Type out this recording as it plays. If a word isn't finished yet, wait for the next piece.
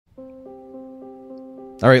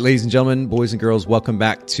All right, ladies and gentlemen, boys and girls, welcome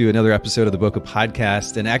back to another episode of the Boca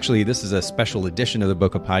Podcast. And actually, this is a special edition of the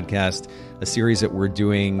Boca Podcast, a series that we're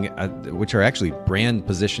doing, which are actually brand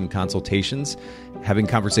position consultations, having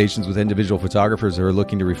conversations with individual photographers who are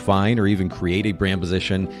looking to refine or even create a brand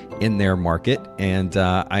position in their market. And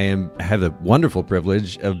I have the wonderful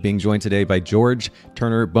privilege of being joined today by George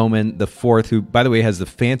Turner Bowman IV, who, by the way, has the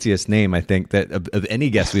fanciest name, I think, that of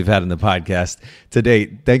any guest we've had on the podcast to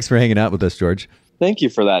date. Thanks for hanging out with us, George. Thank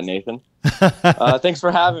you for that, Nathan. Thanks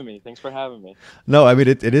for having me. No, I mean,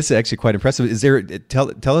 it is actually quite impressive. Is there,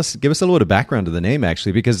 tell us, give us a little bit of background to the name,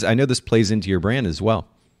 actually, because I know this plays into your brand as well.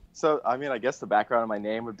 So, I mean, I guess the background of my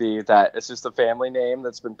name would be that it's just a family name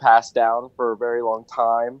that's been passed down for a very long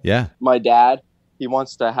time. Yeah. My dad, he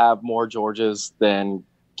wants to have more Georges than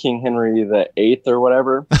King Henry VIII or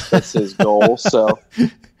whatever. That's his goal. So,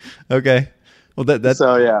 okay. Well,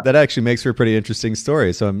 that actually makes for a pretty interesting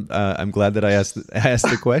story. So I'm glad that I asked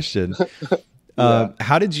the question. Yeah.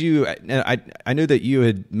 How did you? I know that you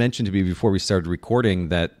had mentioned to me before we started recording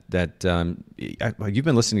that you've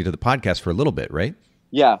been listening to the podcast for a little bit, right?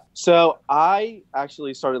 Yeah. So I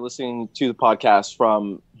actually started listening to the podcast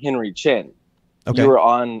from Henry Chin. Okay. You were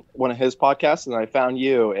on one of his podcasts, and I found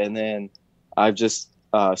you, and then I've just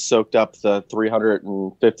soaked up the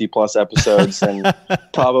 350 plus episodes, and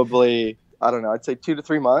probably, I don't know, I'd say 2 to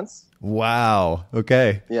 3 months. Wow.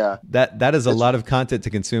 Okay. Yeah. That is a lot of content to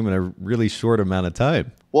consume in a really short amount of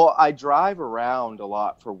time. Well, I drive around a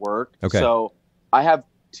lot for work. Okay. So I have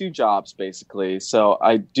 2 jobs basically. So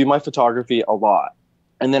I do my photography a lot.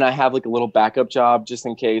 And then I have like a little backup job just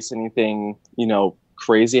in case anything,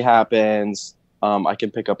 crazy happens. I can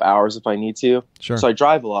pick up hours if I need to. Sure. So I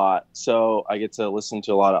drive a lot. So I get to listen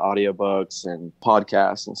to a lot of audiobooks and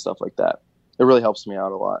podcasts and stuff like that. It really helps me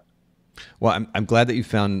out a lot. Well, I'm glad that you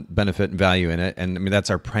found benefit and value in it, and I mean that's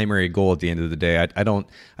our primary goal at the end of the day. I don't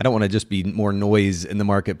want to just be more noise in the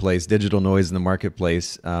marketplace, digital noise in the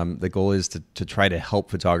marketplace. The goal is to try to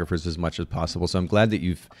help photographers as much as possible. So I'm glad that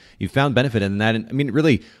you've found benefit in that. And I mean,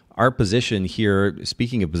 really, our position here,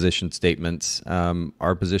 speaking of position statements,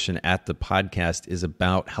 our position at the podcast is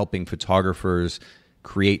about helping photographers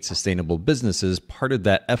create sustainable businesses. Part of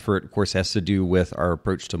that effort, of course, has to do with our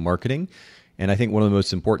approach to marketing. And I think one of the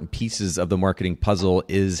most important pieces of the marketing puzzle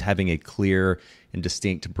is having a clear and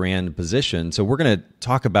distinct brand position. So we're going to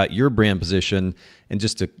talk about your brand position in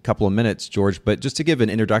just a couple of minutes, George. But just to give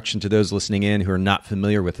an introduction to those listening in who are not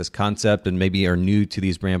familiar with this concept and maybe are new to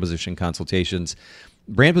these brand position consultations,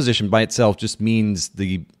 brand position by itself just means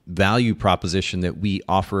the value proposition that we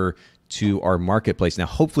offer to our marketplace. Now,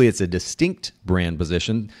 hopefully it's a distinct brand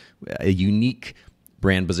position, a unique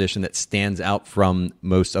brand position that stands out from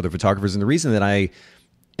most other photographers. And the reason that I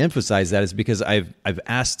emphasize that is because I've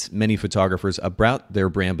asked many photographers about their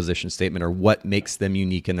brand position statement or what makes them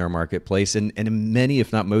unique in their marketplace. And in many,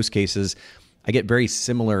 if not most cases, I get very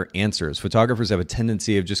similar answers. Photographers have a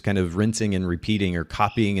tendency of just kind of rinsing and repeating or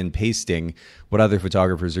copying and pasting what other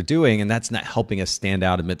photographers are doing. And that's not helping us stand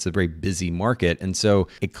out amidst a very busy market. And so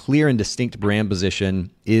a clear and distinct brand position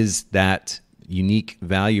is that unique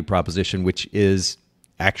value proposition, which is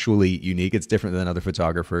actually unique. It's different than other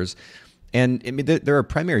photographers. And I mean, there are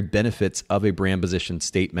primary benefits of a brand position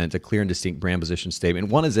statement, a clear and distinct brand position statement.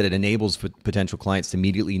 One is that it enables potential clients to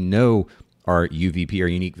immediately know our UVP, our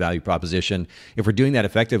unique value proposition. If we're doing that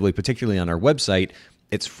effectively, particularly on our website,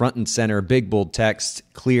 it's front and center, big, bold text,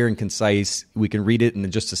 clear and concise. We can read it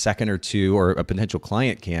in just a second or two, or a potential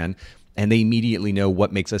client can, and they immediately know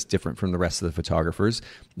what makes us different from the rest of the photographers.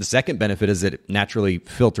 The second benefit is that it naturally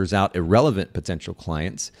filters out irrelevant potential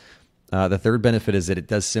clients. The third benefit is that it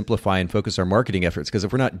does simplify and focus our marketing efforts, because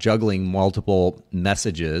if we're not juggling multiple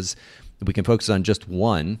messages, we can focus on just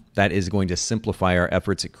one. That is going to simplify our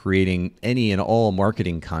efforts at creating any and all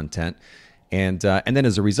marketing content. And then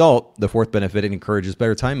as a result, the fourth benefit, it encourages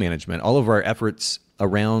better time management. All of our efforts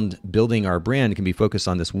around building our brand can be focused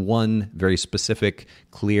on this one very specific,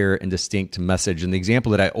 clear, and distinct message. And the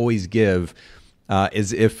example that I always give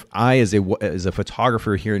is if I, as a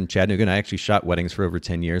photographer here in Chattanooga, and I actually shot weddings for over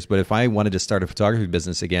 10 years, but if I wanted to start a photography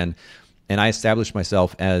business again, and I established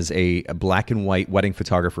myself as a black and white wedding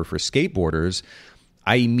photographer for skateboarders,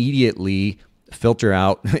 I immediately filter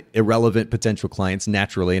out irrelevant potential clients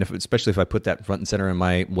naturally, and especially if I put that front and center on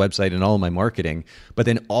my website and all of my marketing. But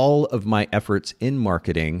then all of my efforts in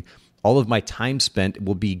marketing, all of my time spent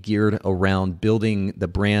will be geared around building the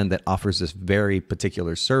brand that offers this very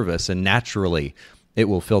particular service, and naturally it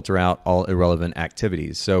will filter out all irrelevant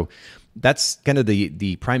activities. So that's kind of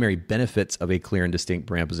the primary benefits of a clear and distinct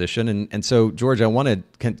brand position. And so, George, I want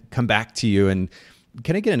to come back to you, and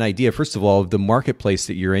can I get an idea, first of all, of the marketplace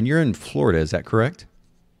that you're in? You're in Florida, is that correct?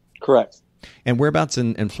 Correct. And whereabouts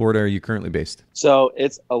in Florida are you currently based? So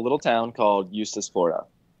it's a little town called Eustis, Florida.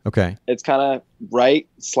 Okay. It's kind of right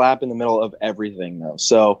slap in the middle of everything though.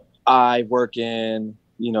 So I work in,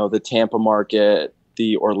 the Tampa market,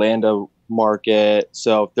 the Orlando market.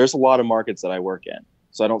 So there's a lot of markets that I work in.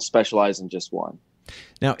 So I don't specialize in just one.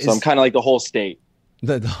 Now, so I'm kind of like the whole state.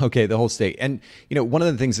 The whole state. And, one of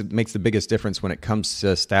the things that makes the biggest difference when it comes to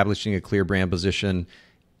establishing a clear brand position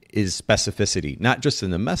is specificity, not just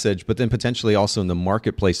in the message, but then potentially also in the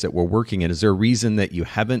marketplace that we're working in. Is there a reason that you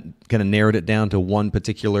haven't kind of narrowed it down to one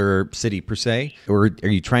particular city per se? Or are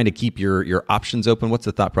you trying to keep your options open? What's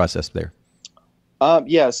the thought process there?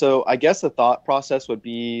 Yeah, so I guess the thought process would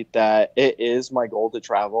be that it is my goal to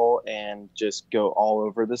travel and just go all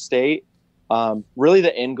over the state. Really,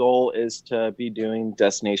 the end goal is to be doing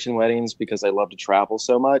destination weddings because I love to travel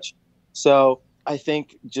so much. So I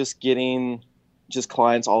think just getting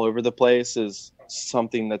clients all over the place is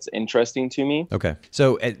something that's interesting to me. Okay.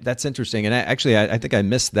 So that's interesting. And I think I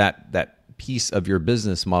missed that piece of your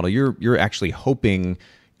business model. You're actually hoping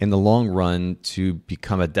in the long run to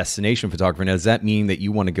become a destination photographer. Now, does that mean that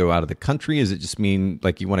you want to go out of the country? Does it just mean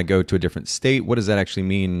like you want to go to a different state? What does that actually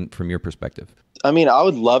mean from your perspective? I mean, I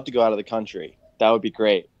would love to go out of the country. That would be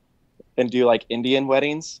great. And do like Indian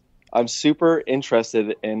weddings. I'm super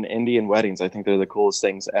interested in Indian weddings. I think they're the coolest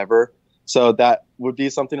things ever. So that would be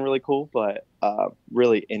something really cool, but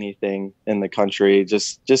really anything in the country,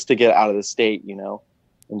 just to get out of the state, and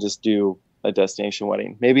just do a destination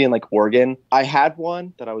wedding. Maybe in like Oregon. I had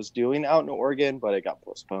one that I was doing out in Oregon, but it got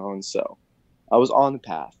postponed. So I was on the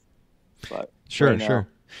path. But sure.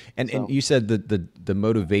 And you said that the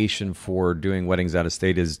motivation for doing weddings out of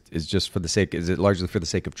state is just for the sake, is it largely for the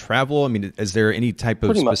sake of travel? I mean, is there any type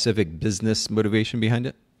of specific business motivation behind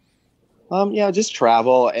it? Yeah, just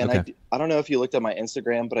travel. And okay. I don't know if you looked at my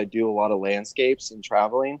Instagram, but I do a lot of landscapes and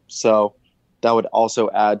traveling. So that would also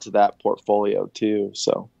add to that portfolio too.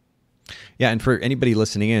 So. Yeah. And for anybody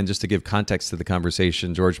listening in, just to give context to the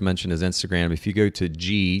conversation, George mentioned his Instagram. If you go to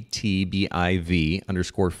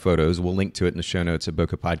GTBIV_photos, we'll link to it in the show notes at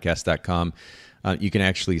bokehpodcast.com. You can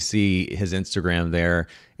actually see his Instagram there.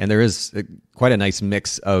 And there is quite a nice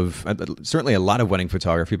mix of certainly a lot of wedding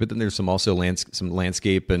photography, but then there's some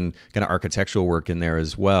landscape and kind of architectural work in there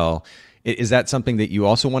as well. Is that something that you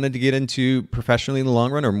also wanted to get into professionally in the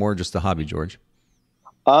long run, or more just a hobby, George?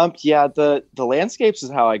 Yeah, the landscapes is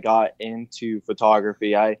how I got into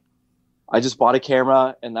photography. I just bought a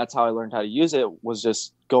camera, and that's how I learned how to use it, was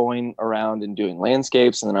just going around and doing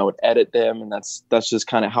landscapes, and then I would edit them, and that's just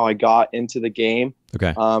kind of how I got into the game.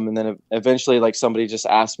 Okay. And then eventually, like, somebody just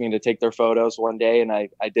asked me to take their photos one day, and I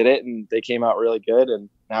did it, and they came out really good, and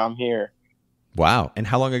now I'm here. Wow. And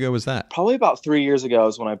how long ago was that? Probably about 3 years ago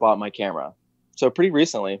is when I bought my camera. So pretty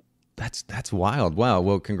recently. That's wild. Wow.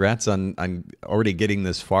 Well, congrats on already getting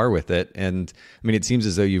this far with it. And I mean, it seems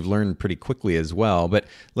as though you've learned pretty quickly as well, but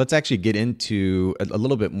let's actually get into a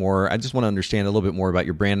little bit more. I just want to understand a little bit more about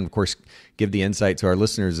your brand, and of course, give the insight to our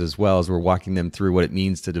listeners as well as we're walking them through what it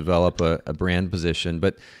means to develop a brand position.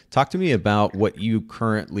 But talk to me about what you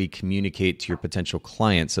currently communicate to your potential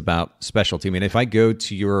clients about specialty. I mean, if I go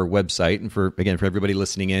to your website, and for everybody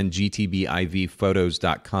listening in,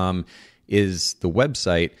 gtbivphotos.com is the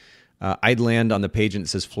website. I'd land on the page and it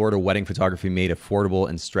says Florida wedding photography made affordable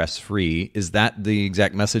and stress-free. Is that the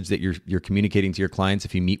exact message that you're communicating to your clients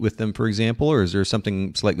if you meet with them, for example, or is there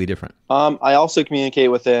something slightly different? I also communicate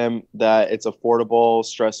with them that it's affordable,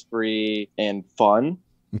 stress-free, and fun.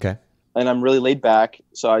 Okay. And I'm really laid back,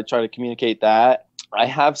 so I try to communicate that. I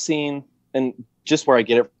have seen, and just where I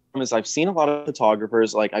get it from is I've seen a lot of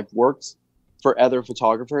photographers, like I've worked for other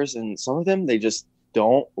photographers, and some of them, they just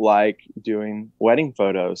don't like doing wedding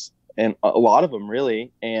photos. And a lot of them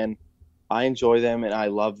really, and I enjoy them and I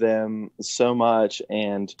love them so much.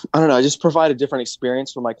 And I don't know, I just provide a different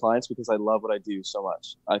experience for my clients because I love what I do so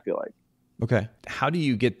much, I feel like. Okay. How do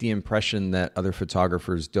you get the impression that other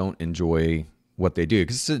photographers don't enjoy what they do?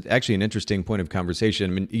 Because it's actually an interesting point of conversation.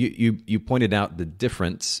 I mean, you pointed out the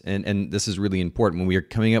difference, and this is really important. When we are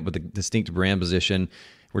coming up with a distinct brand position,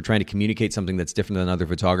 we're trying to communicate something that's different than other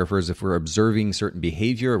photographers. If we're observing certain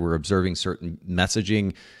behavior, or we're observing certain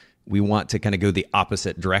messaging, we want to kind of go the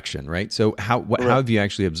opposite direction, right? So how have you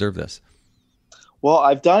actually observed this? Well,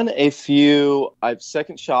 I've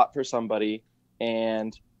second shot for somebody,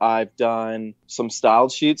 and I've done some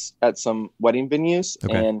styled shoots at some wedding venues.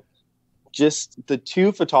 Okay. And just the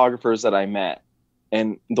two photographers that I met,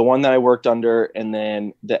 and the one that I worked under, and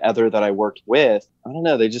then the other that I worked with, I don't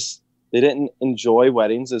know, they didn't enjoy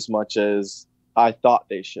weddings as much as I thought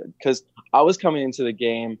they should. Because I was coming into the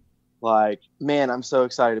game like, man, I'm so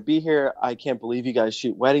excited to be here. I can't believe you guys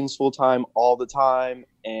shoot weddings full time all the time.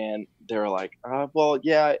 And they were like, well,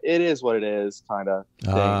 yeah, it is what it is, kind of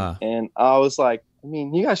thing. And I was like, I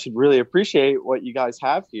mean, you guys should really appreciate what you guys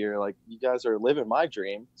have here. Like, you guys are living my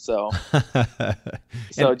dream. So,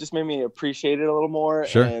 so it just made me appreciate it a little more.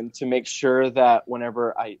 Sure. And to make sure that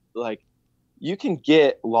whenever I like, you can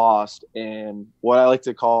get lost in what I like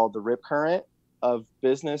to call the rip current of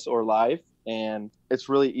business or life. And it's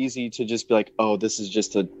really easy to just be like, oh, this is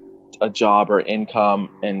just a job or income,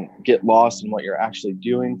 and get lost in what you're actually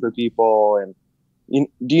doing for people. And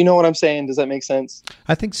do you know what I'm saying? Does that make sense?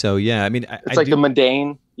 I think so. Yeah. I mean, it's like the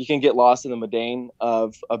mundane. You can get lost in the mundane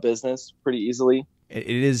of a business pretty easily.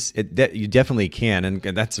 You definitely can. And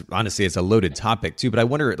that's honestly, it's a loaded topic too, but I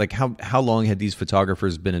wonder like how long had these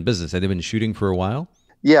photographers been in business? Had they been shooting for a while?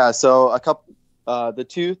 Yeah. So a couple, the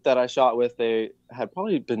two that I shot with, they had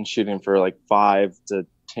probably been shooting for like 5 to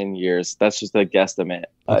 10 years. That's just a guesstimate.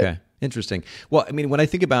 Okay. Interesting. Well, I mean, when I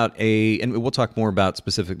think about and we'll talk more about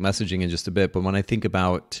specific messaging in just a bit, but when I think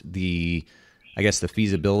about the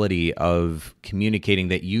feasibility of communicating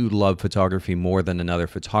that you love photography more than another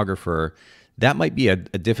photographer, that might be a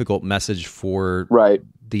difficult message for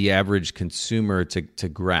the average consumer to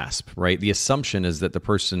grasp, right? The assumption is that the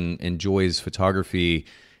person enjoys photography,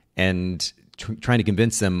 and trying to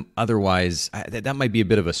convince them otherwise, that might be a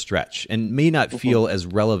bit of a stretch and may not feel as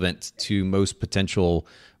relevant to most potential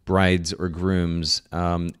brides or grooms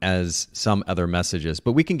as some other messages.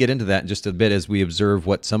 But we can get into that in just a bit as we observe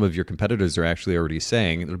what some of your competitors are actually already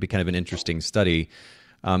saying. It'll be kind of an interesting study.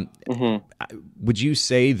 Would you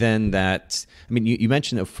say then that, I mean, you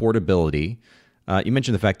mentioned affordability. You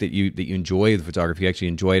mentioned the fact that you enjoy the photography, you actually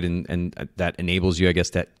enjoy it, and that enables you, I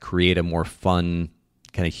guess, that create a more fun,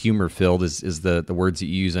 kind of humor-filled is the words that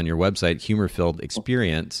you use on your website, humor-filled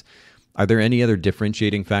experience. Are there any other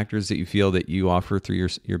differentiating factors that you feel that you offer through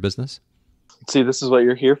your business? See, this is what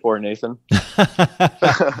you're here for, Nathan.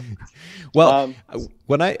 Well,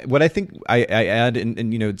 what I think I add,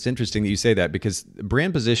 and it's interesting that you say that, because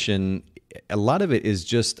brand position, a lot of it is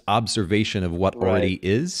just observation of what already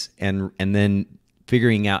is, and then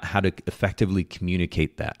figuring out how to effectively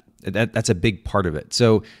communicate that. That's a big part of it.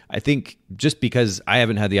 So I think just because I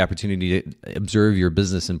haven't had the opportunity to observe your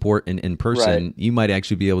business in person, you might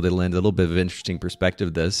actually be able to lend a little bit of interesting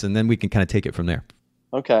perspective to this, and then we can kind of take it from there.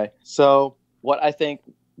 Okay. So what I think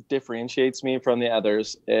differentiates me from the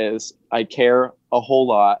others is I care a whole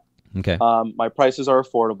lot. Okay. My prices are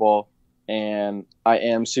affordable, and I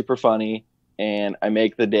am super funny, and I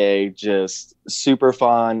make the day just super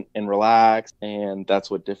fun and relaxed, and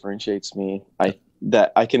that's what differentiates me.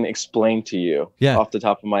 That I can explain to you off the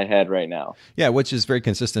top of my head right now. Yeah, which is very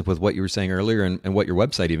consistent with what you were saying earlier and what your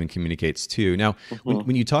website even communicates too. Now,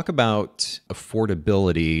 when you talk about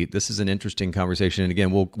affordability, this is an interesting conversation. And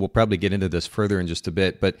again, we'll probably get into this further in just a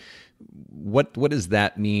bit, but what does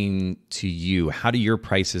that mean to you? How do your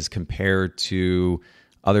prices compare to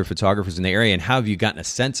other photographers in the area? And how have you gotten a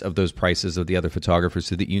sense of those prices of the other photographers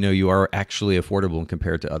so that you are actually affordable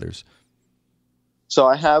compared to others? So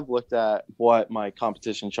I have looked at what my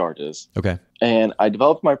competition charges. Okay. And I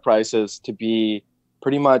developed my prices to be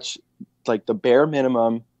pretty much like the bare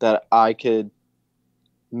minimum that I could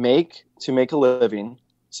make to make a living.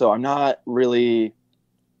 So I'm not really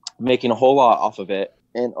making a whole lot off of it.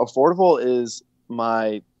 And affordable is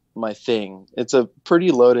my thing. It's a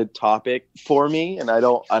pretty loaded topic for me, and I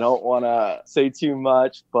don't want to say too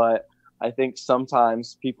much, but I think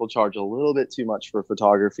sometimes people charge a little bit too much for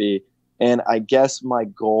photography. And I guess my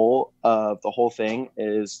goal of the whole thing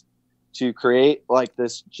is to create like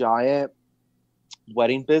this giant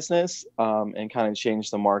wedding business and kind of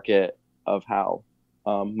change the market of how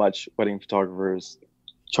much wedding photographers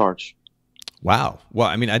charge. Wow. Well,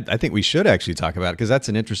 I mean, I think we should actually talk about it, because that's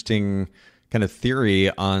an interesting kind of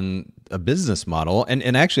theory on a business model.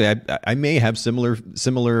 And actually, I may have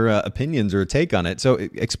similar opinions or a take on it. So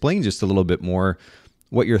explain just a little bit more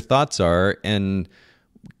what your thoughts are and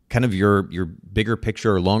kind of your bigger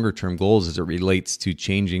picture or longer term goals as it relates to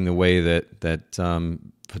changing the way that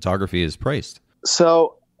photography is priced.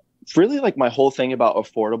 So really, like, my whole thing about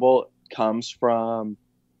affordable comes from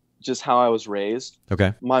just how I was raised.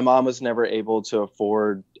 Okay. My mom was never able to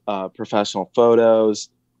afford professional photos.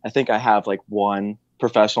 I think I have like one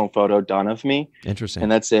professional photo done of me. Interesting.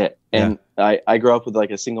 And that's it. And I grew up with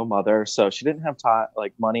like a single mother, so she didn't have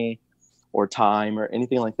money or time or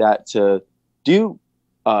anything like that to do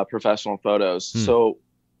professional photos. So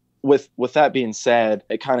with that being said,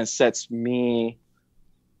 it kind of sets me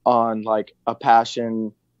on like a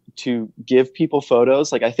passion to give people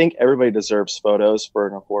photos. Like, I think everybody deserves photos for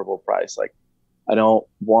an affordable price. Like, I don't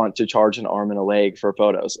want to charge an arm and a leg for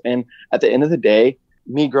photos. And at the end of the day,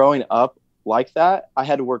 me growing up like that, I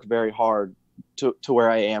had to work very hard to where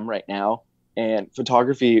I am right now. And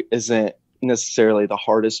photography isn't necessarily the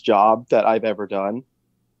hardest job that I've ever done.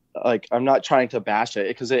 Like, I'm not trying to bash it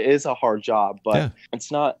because it is a hard job, but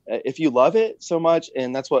it's not, if you love it so much,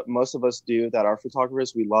 and that's what most of us do that are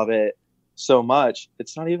photographers, we love it so much,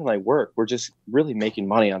 it's not even like work. We're just really making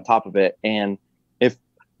money on top of it. And if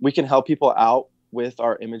we can help people out with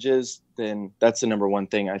our images, then that's the number one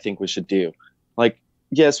thing I think we should do. Like,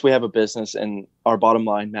 yes, we have a business and our bottom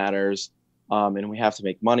line matters, and we have to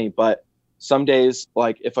make money, but some days,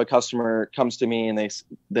 like if a customer comes to me and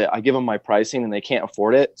I give them my pricing and they can't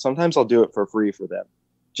afford it, sometimes I'll do it for free for them,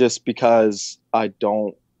 just because I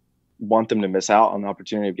don't want them to miss out on the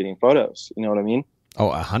opportunity of getting photos. You know what I mean? Oh,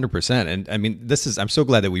 100%. And I mean, I'm so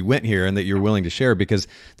glad that we went here and that you're willing to share, because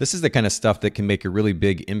this is the kind of stuff that can make a really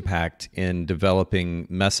big impact in developing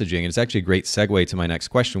messaging. And it's actually a great segue to my next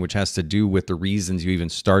question, which has to do with the reasons you even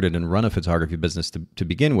started and run a photography business to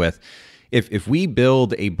begin with. If we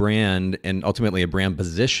build a brand and ultimately a brand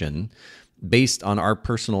position based on our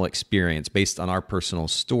personal experience, based on our personal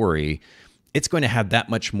story, it's going to have that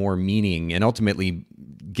much more meaning and ultimately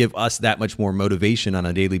give us that much more motivation on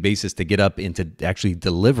a daily basis to get up and to actually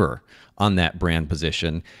deliver on that brand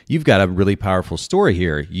position. You've got a really powerful story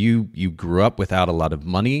here. You grew up without a lot of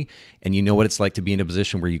money, and you know what it's like to be in a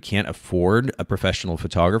position where you can't afford a professional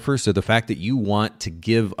photographer. So the fact that you want to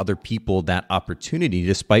give other people that opportunity,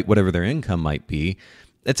 despite whatever their income might be,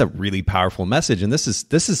 it's a really powerful message. And this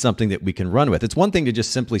is something that we can run with. It's one thing to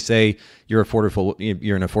just simply say you're an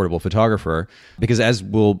affordable photographer, because as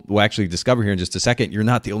we'll actually discover here in just a second, you're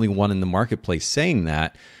not the only one in the marketplace saying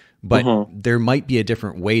that. But there might be a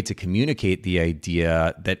different way to communicate the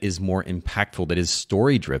idea that is more impactful, that is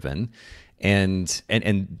story driven. And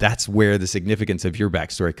that's where the significance of your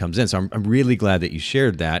backstory comes in. So I'm really glad that you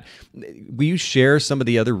shared that. Will you share some of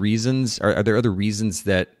the other reasons? Are there other reasons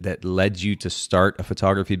that led you to start a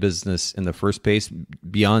photography business in the first place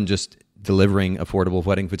beyond just delivering affordable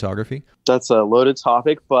wedding photography? That's a loaded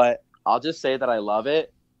topic, but I'll just say that I love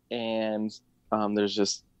it. And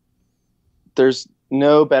there's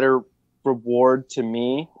no better reward to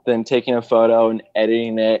me than taking a photo and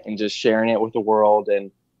editing it and just sharing it with the world and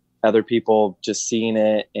other people just seeing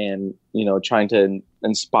it and, you know, trying to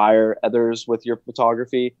inspire others with your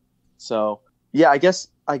photography. So yeah, I guess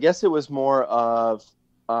it was more of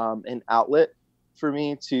an outlet for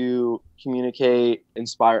me to communicate,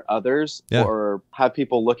 inspire others, or have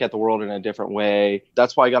people look at the world in a different way.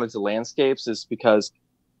 That's why I got into landscapes, is because,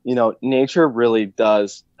 you know, nature really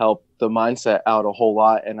does help the mindset out a whole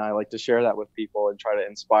lot. And I like to share that with people and try to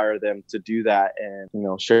inspire them to do that, and, you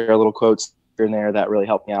know, share little quotes here and there that really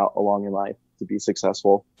help me out along in life to be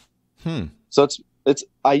successful. So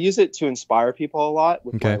I use it to inspire people a lot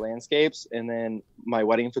with my landscapes. And then my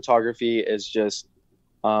wedding photography is just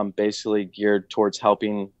basically geared towards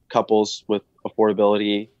helping couples with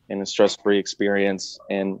affordability and a stress-free experience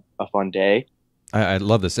and a fun day. I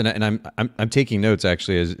love this, and I'm taking notes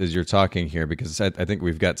actually as you're talking here, because I think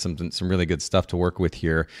we've got some really good stuff to work with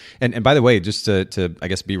here. And by the way, just to I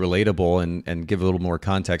guess be relatable and give a little more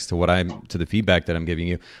context to the feedback that I'm giving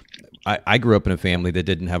you. I grew up in a family that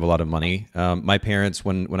didn't have a lot of money. My parents,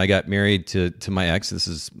 when I got married to my ex, this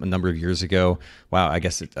is a number of years ago. Wow, I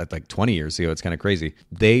guess like 20 years ago. It's kind of crazy.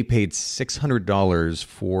 They paid $600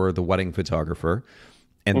 for the wedding photographer,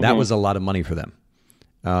 and that was a lot of money for them.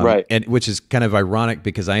 Right. And which is kind of ironic,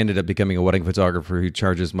 because I ended up becoming a wedding photographer who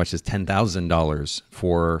charges as much as $10,000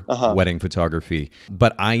 for wedding photography.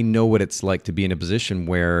 But I know what it's like to be in a position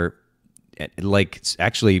where, like,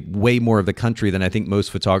 actually way more of the country than I think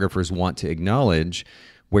most photographers want to acknowledge,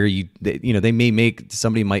 where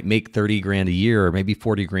somebody might make 30 grand a year or maybe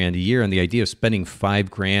 40 grand a year. And the idea of spending 5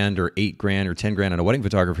 grand or 8 grand or 10 grand on a wedding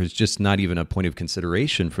photographer is just not even a point of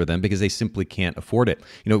consideration for them, because they simply can't afford it.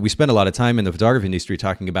 You know, we spend a lot of time in the photography industry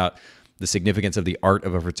talking about the significance of the art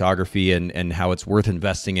of a photography and how it's worth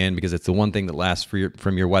investing in, because it's the one thing that lasts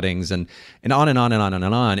from your weddings, and on and on and on and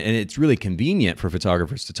on. And it's really convenient for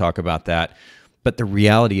photographers to talk about that. But the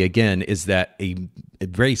reality, again, is that a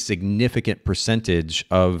very significant percentage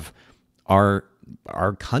of our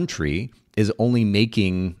country is only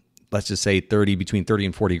making, let's just say, between 30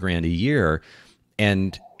 and 40 grand a year.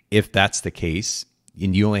 And if that's the case,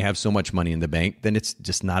 and you only have so much money in the bank, then it's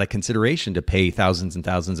just not a consideration to pay thousands and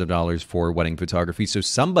thousands of dollars for wedding photography. So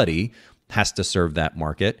somebody has to serve that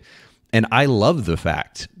market. And I love the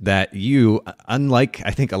fact that you, unlike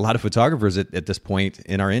I think a lot of photographers at this point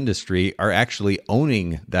in our industry, are actually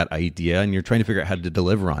owning that idea, and you're trying to figure out how to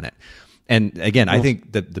deliver on it. And again, I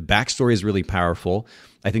think that the backstory is really powerful.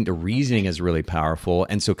 I think the reasoning is really powerful.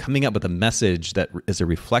 And so coming up with a message that is a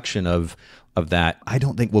reflection of that, I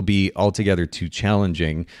don't think will be altogether too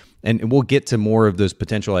challenging. And we'll get to more of those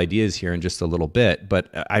potential ideas here in just a little bit. But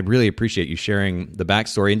I really appreciate you sharing the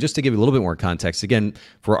backstory. And just to give you a little bit more context, again,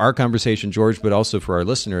 for our conversation, George, but also for our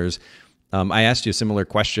listeners, I asked you a similar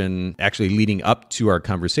question actually leading up to our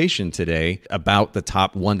conversation today about the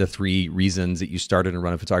top 1 to 3 reasons that you started and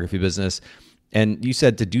run a photography business. And you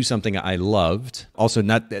said to do something I loved, also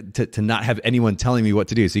not to not have anyone telling me what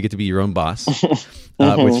to do. So you get to be your own boss,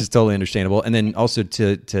 which is totally understandable. And then also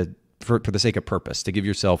for the sake of purpose, to give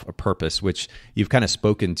yourself a purpose, which you've kind of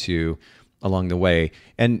spoken to along the way.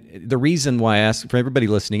 And the reason why I ask, for everybody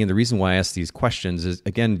listening, and the reason why I ask these questions is,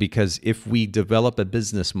 again, because if we develop a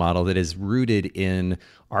business model that is rooted in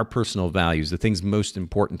our personal values, the things most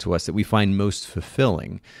important to us that we find most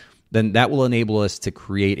fulfilling, then that will enable us to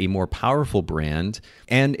create a more powerful brand.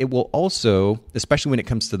 And it will also, especially when it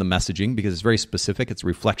comes to the messaging, because it's very specific, it's a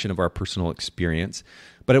reflection of our personal experience,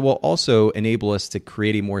 but it will also enable us to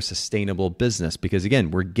create a more sustainable business. Because again,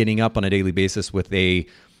 we're getting up on a daily basis with a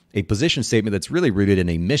position statement that's really rooted in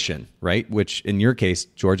a mission, right? Which in your case,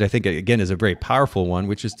 George, I think again is a very powerful one,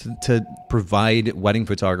 which is to provide wedding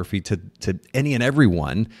photography to any and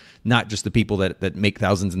everyone, not just the people that make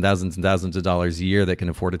thousands and thousands and thousands of dollars a year that can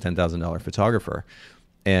afford a $10,000 photographer.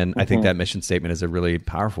 And I think that mission statement is a really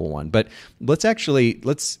powerful one. But let's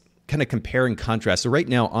kind of compare and contrast. So right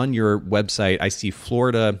now on your website, I see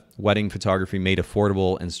Florida wedding photography made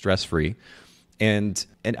affordable and stress-free. And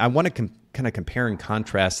I want to kind of compare and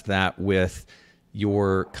contrast that with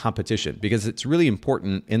your competition, because it's really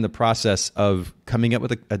important in the process of coming up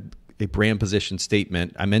with a brand position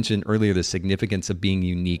statement. I mentioned earlier the significance of being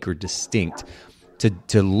unique or distinct,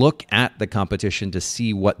 to look at the competition to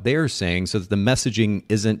see what they're saying so that the messaging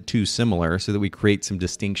isn't too similar, so that we create some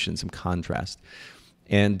distinction, some contrast.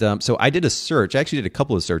 And so I did a search. I actually did a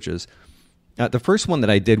couple of searches. The first one that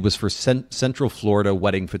I did was for Central Florida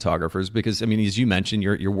wedding photographers, because, I mean, as you mentioned,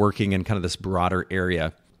 you're working in kind of this broader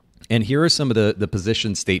area. And here are some of the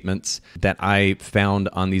position statements that I found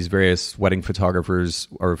on these various wedding photographers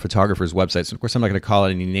or photographers' websites. And of course, I'm not going to call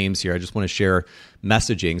out any names here. I just want to share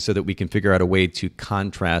messaging so that we can figure out a way to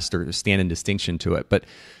contrast or stand in distinction to it. But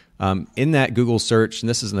in that Google search, and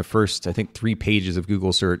this is in the first, I think, 3 pages of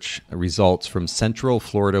Google search results from Central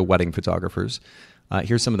Florida wedding photographers.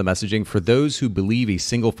 Here's some of the messaging. For those who believe a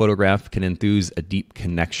single photograph can enthuse a deep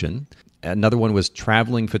connection. Another one was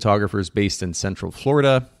traveling photographers based in Central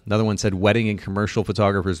Florida. Another one said wedding and commercial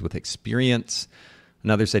photographers with experience.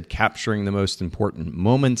 Another said capturing the most important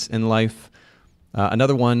moments in life.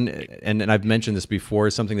 Another one, and I've mentioned this before,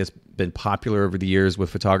 something that's been popular over the years with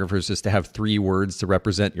photographers is to have 3 words to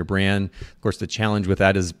represent your brand. Of course, the challenge with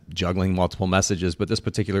that is juggling multiple messages, but this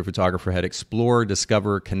particular photographer had explore,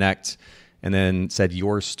 discover, connect, and then said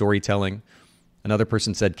your storytelling. Another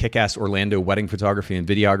person said kick-ass Orlando wedding photography and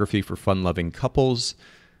videography for fun-loving couples.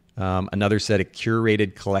 Another said a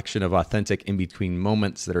curated collection of authentic in-between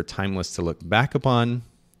moments that are timeless to look back upon.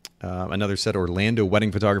 Another said Orlando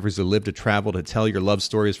wedding photographers who live to travel to tell your love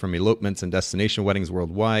stories from elopements and destination weddings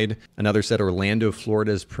worldwide. Another said Orlando,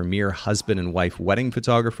 Florida's premier husband and wife wedding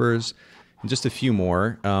photographers. And just a few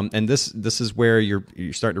more. And this is where you're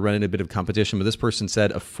starting to run into a bit of competition. But this person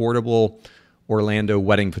said affordable Orlando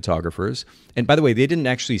wedding photographers. And by the way, they didn't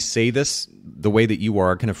actually say this the way that you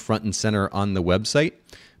are, kind of front and center on the website,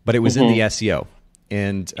 but it was in the SEO.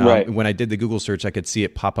 And when I did the Google search, I could see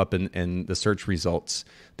it pop up in the search results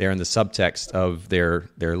there in the subtext of their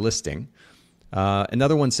listing.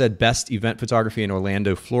 Another one said best event photography in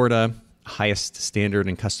Orlando, Florida, highest standard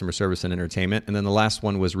in customer service and entertainment. And then the last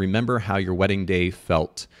one was remember how your wedding day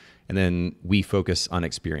felt. And then we focus on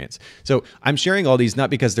experience. So I'm sharing all these not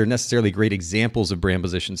because they're necessarily great examples of brand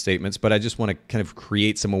position statements, but I just want to kind of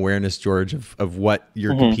create some awareness, George, of what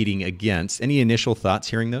you're competing against. Any initial thoughts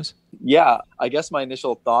hearing those? Yeah, I guess my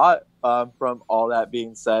initial thought from all that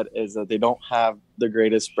being said is that they don't have the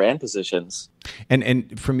greatest brand positions.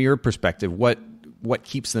 And from your perspective, what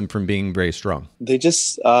keeps them from being very strong? They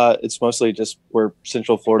just, it's mostly just we're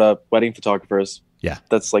Central Florida wedding photographers. Yeah.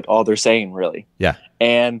 That's like all they're saying, really. Yeah.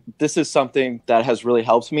 And this is something that has really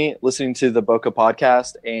helped me listening to the Boca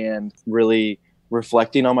podcast and really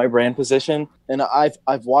reflecting on my brand position. And I've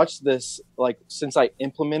watched this, like, since I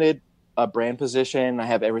implemented a brand position, I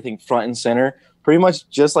have everything front and center, pretty much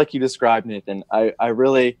just like you described, Nathan. I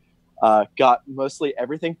really got mostly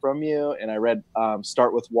everything from you. And I read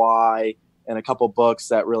Start With Why and a couple books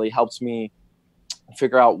that really helped me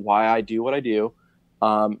figure out why I do what I do.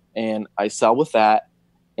 And I sell with that.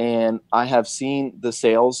 And I have seen the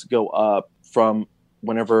sales go up from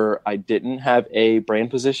whenever I didn't have a brand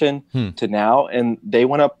position to now. And they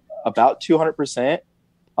went up about 200%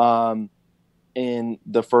 in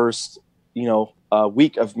the first,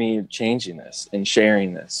 week of me changing this and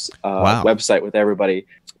sharing this website with everybody.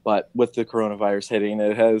 But with the coronavirus hitting,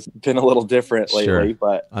 it has been a little different lately. Sure.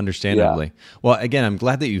 But understandably, yeah. Well, again, I'm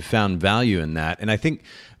glad that you found value in that, and I think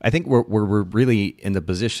what we're really in the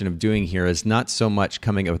position of doing here is not so much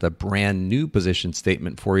coming up with a brand new position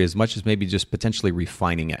statement for you, as much as maybe just potentially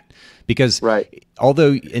refining it. Because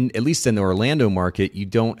although, at least in the Orlando market, you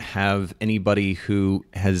don't have anybody who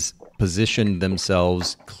has positioned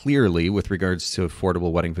themselves clearly with regards to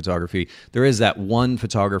affordable wedding photography, there is that one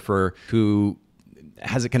photographer who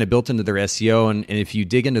has it kind of built into their SEO, and if you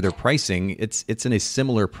dig into their pricing, it's in a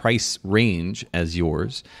similar price range as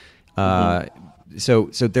yours. So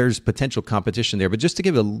there's potential competition there. But just to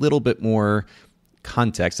give a little bit more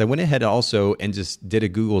context, I went ahead also and just did a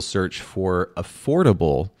Google search for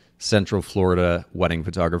affordable Central Florida wedding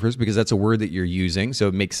photographers, because that's a word that you're using. So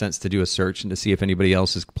it makes sense to do a search and to see if anybody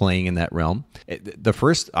else is playing in that realm. The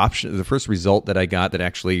first result that I got that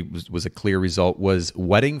actually was a clear result was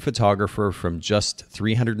wedding photographer from just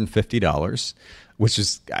 $350, which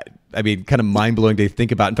is, kind of mind blowing to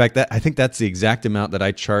think about. In fact, I think that's the exact amount that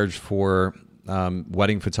I charged for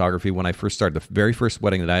wedding photography when I first started. The very first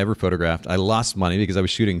wedding that I ever photographed, I lost money because I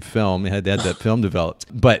was shooting film. I had to have that film developed,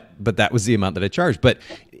 but that was the amount that I charged. But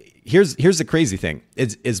here's the crazy thing.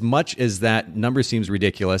 As much as that number seems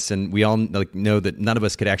ridiculous, and we all know that none of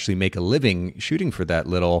us could actually make a living shooting for that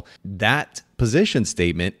little, that position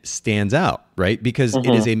statement stands out, right? Because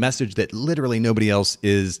it is a message that literally nobody else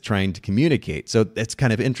is trying to communicate. So that's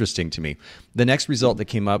kind of interesting to me. The next result that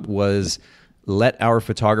came up was, let our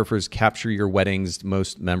photographers capture your wedding's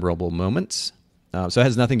most memorable moments. So it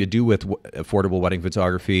has nothing to do with affordable wedding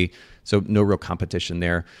photography, so no real competition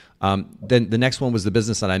there. Then the next one was the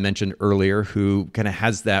business that I mentioned earlier, who kind of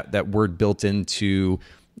has that word built into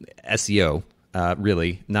SEO,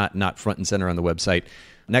 really, not front and center on the website.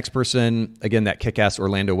 Next person, again, that kick-ass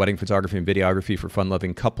Orlando wedding photography and videography for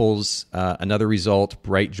fun-loving couples. Another result,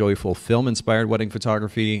 bright, joyful, film-inspired wedding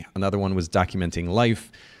photography. Another one was documenting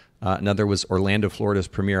life. Another was Orlando, Florida's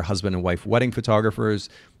premier husband and wife wedding photographers.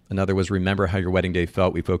 Another was remember how your wedding day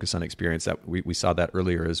felt. We focus on experience. That we saw that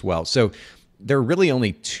earlier as well. So there are really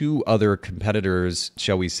only two other competitors,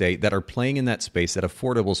 shall we say, that are playing in that space, that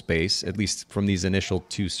affordable space, at least from these initial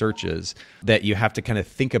two searches, that you have to kind of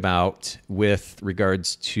think about with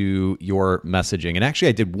regards to your messaging. And actually,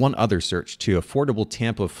 I did one other search too, affordable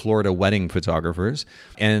Tampa, Florida wedding photographers.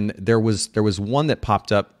 And there was one that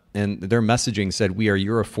popped up, and their messaging said, we are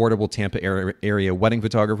your affordable Tampa area wedding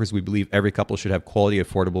photographers. We believe every couple should have quality,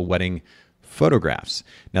 affordable wedding photographs.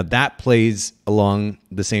 Now that plays along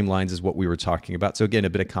the same lines as what we were talking about. So again, a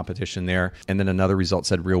bit of competition there. And then another result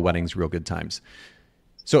said, real weddings, real good times.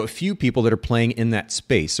 So a few people that are playing in that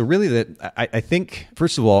space. So really I think,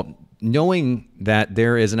 first of all, knowing that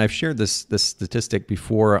there is, and I've shared this statistic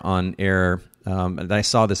before on air, and I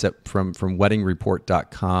saw this from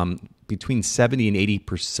weddingreport.com, between 70 and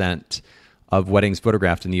 80% of weddings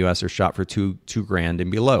photographed in the U.S. are shot for $2,000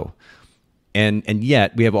 and below. And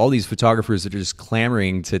yet we have all these photographers that are just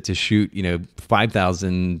clamoring to shoot,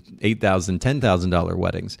 $5,000, $8,000, $10,000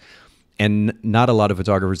 weddings. And not a lot of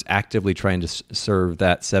photographers actively trying to serve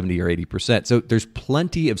that 70 or 80%. So there's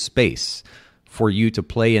plenty of space for you to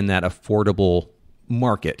play in that affordable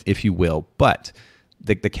market, if you will. But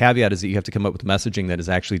the caveat is that you have to come up with messaging that is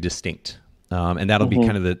actually distinct. And that'll be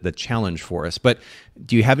kind of the challenge for us. But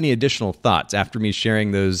do you have any additional thoughts after me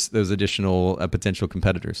sharing those additional potential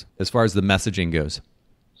competitors as far as the messaging goes?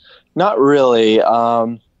 Not really.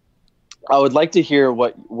 I would like to hear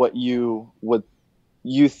what you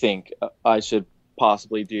think I should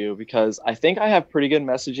possibly do, because I think I have pretty good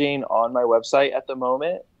messaging on my website at the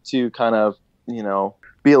moment to kind of,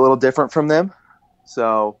 be a little different from them.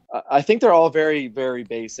 So I think they're all very, very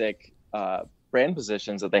basic brand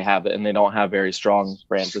positions that they have, and they don't have very strong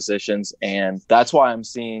brand positions. And that's why I'm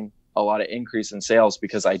seeing a lot of increase in sales,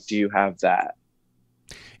 because I do have that.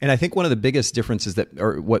 And I think one of the biggest differences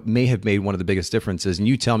or what may have made one of the biggest differences, and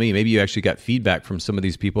you tell me, maybe you actually got feedback from some of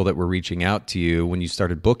these people that were reaching out to you when you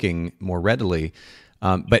started booking more readily,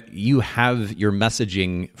 but you have your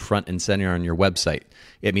messaging front and center on your website.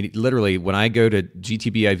 I mean, literally, when I go to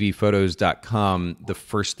gtbivphotos.com, the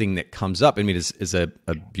first thing that comes up, is a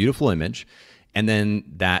beautiful image. And then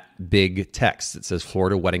that big text that says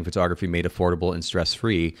Florida wedding photography made affordable and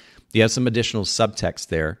stress-free. You have some additional subtext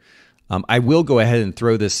there. I will go ahead and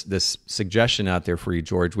throw this suggestion out there for you,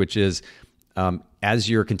 George, which is as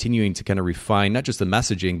you're continuing to kind of refine not just the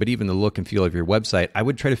messaging, but even the look and feel of your website, I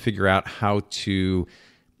would try to figure out how to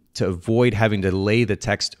avoid having to lay the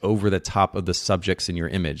text over the top of the subjects in your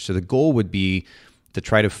image. So the goal would be to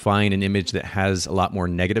try to find an image that has a lot more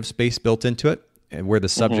negative space built into it, and where the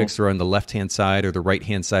subjects are on the left-hand side or the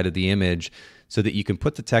right-hand side of the image, so that you can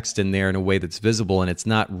put the text in there in a way that's visible and it's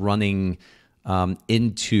not running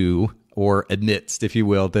into or amidst, if you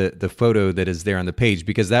will, the photo that is there on the page,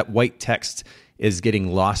 because that white text is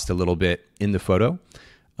getting lost a little bit in the photo.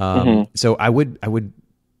 So I would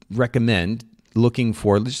recommend looking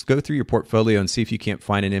for, let's just go through your portfolio and see if you can't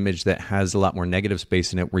find an image that has a lot more negative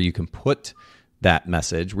space in it, where you can put that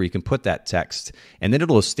message, where you can put that text, and then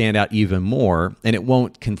it'll stand out even more, and it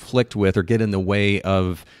won't conflict with or get in the way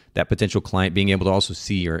of that potential client being able to also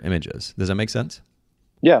see your images. Does that make sense?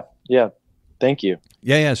 Yeah. Thank you.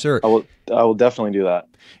 Yeah, sure. I will definitely do that.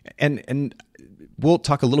 And we'll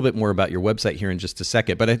talk a little bit more about your website here in just a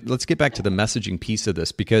second, but let's get back to the messaging piece of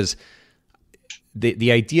this, because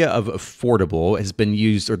the idea of affordable has been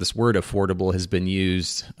used, or this word affordable has been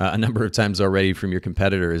used a number of times already from your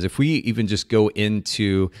competitors. If we even just go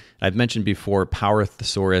into, I've mentioned before,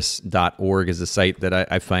 powerthesaurus.org is a site that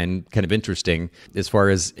I find kind of interesting as far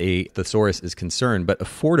as a thesaurus is concerned. But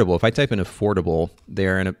affordable, if I type in affordable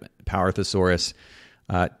there in a Power Thesaurus,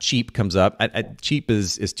 cheap comes up. Cheap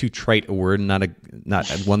is too trite a word, not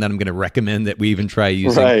one that I'm going to recommend that we even try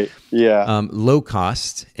using. Right. Yeah. Low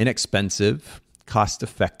cost, inexpensive, cost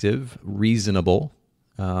effective, reasonable,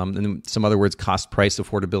 and then some other words: cost, price,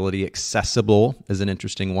 affordability. Accessible is an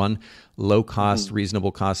interesting one. Low cost,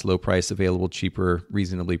 reasonable cost, low price, available, cheaper,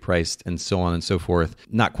 reasonably priced, and so on and so forth.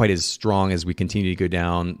 Not quite as strong as we continue to go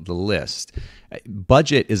down the list.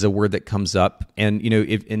 Budget is a word that comes up, and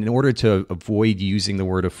if in order to avoid using the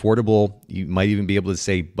word affordable, you might even be able to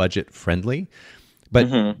say budget friendly. But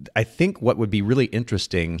I think what would be really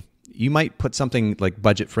interesting, you might put something like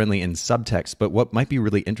budget friendly in subtext, but what might be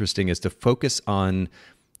really interesting is to focus on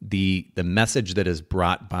the message that is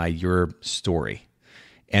brought by your story.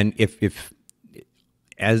 And if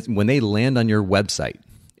when they land on your website,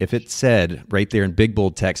 if it said right there in big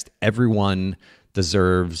bold text, everyone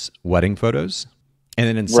deserves wedding photos, and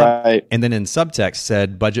then in subtext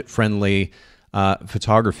said budget friendly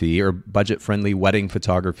photography or budget friendly wedding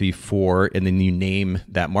photography for, and then you name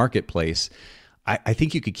that marketplace, I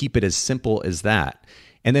think you could keep it as simple as that.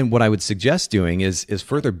 And then what I would suggest doing is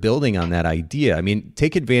further building on that idea. I mean,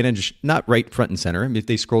 take advantage, not right front and center. I mean, if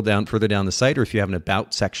they scroll down further down the site, or if you have an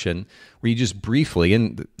about section where you just briefly,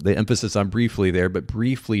 and the emphasis on briefly there, but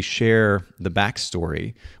briefly share the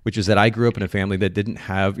backstory, which is that I grew up in a family that didn't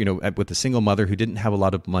have, with a single mother who didn't have a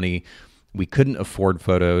lot of money. We couldn't afford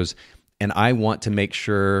photos. And I want to make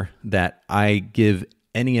sure that I give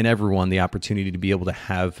any and everyone the opportunity to be able to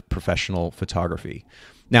have professional photography.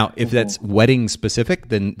 Now, if that's wedding specific,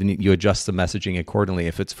 then you adjust the messaging accordingly.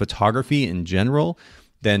 If it's photography in general,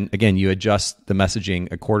 then again, you adjust the messaging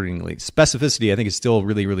accordingly. Specificity, I think, is still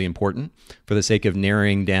really, really important for the sake of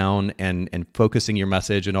narrowing down and focusing your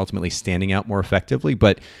message and ultimately standing out more effectively.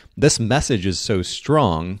 But this message is so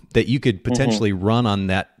strong that you could potentially run on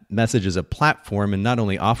that message as a platform and not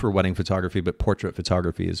only offer wedding photography, but portrait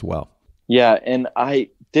photography as well. Yeah, and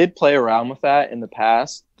I did play around with that in the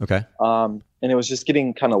past. Okay. And it was just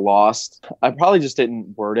getting kind of lost. I probably just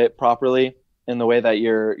didn't word it properly, and the way that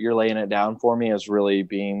you're laying it down for me is really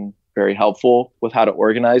being very helpful with how to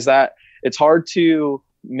organize that. It's hard to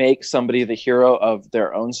make somebody the hero of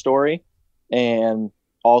their own story and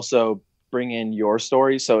also bring in your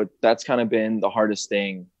story. So that's kind of been the hardest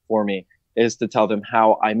thing for me, is to tell them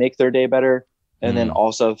how I make their day better, and then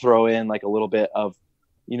also throw in like a little bit of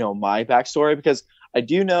my backstory, because I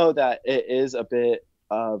do know that it is a bit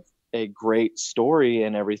of a great story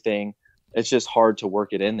and everything. It's just hard to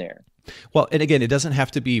work it in there. Well, and again, it doesn't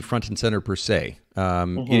have to be front and center per se.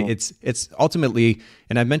 It's ultimately,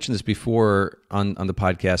 and I've mentioned this before on the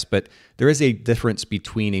podcast, but there is a difference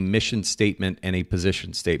between a mission statement and a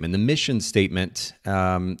position statement. The mission statement,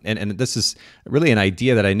 and this is really an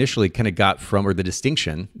idea that I initially kind of got from, or the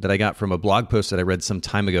distinction that I got from a blog post that I read some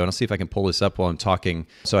time ago. And I'll see if I can pull this up while I'm talking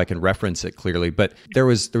so I can reference it clearly. But there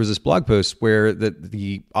was this blog post where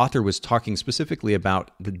the author was talking specifically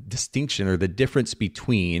about the distinction or the difference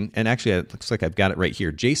between, and actually it looks like I've got it right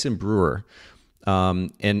here, Jason Brewer.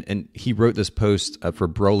 And he wrote this post for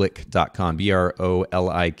Brolik.com,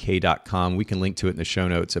 BROLIK.com. We can link to it in the show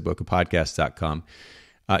notes at bokehpodcast.com.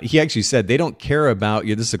 He actually said they don't care about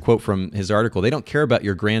you. This is a quote from his article. They don't care about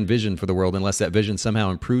your grand vision for the world unless that vision somehow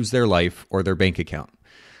improves their life or their bank account.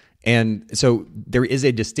 And so there is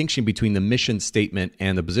a distinction between the mission statement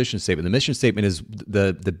and the position statement. The mission statement is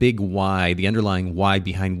the big why, the underlying why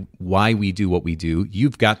behind why we do what we do.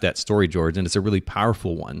 You've got that story, George, and it's a really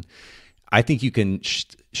powerful one. I think you can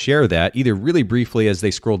share that either really briefly as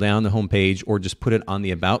they scroll down the homepage or just put it on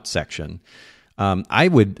the About section. I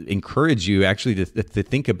would encourage you actually to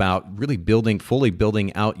think about really fully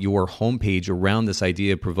building out your homepage around this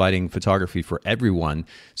idea of providing photography for everyone.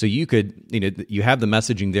 So you could, you have the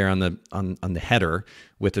messaging there on the header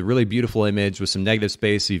with a really beautiful image with some negative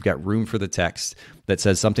space. So you've got room for the text that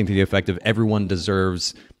says something to the effect of everyone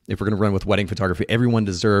deserves, if we're going to run with wedding photography, everyone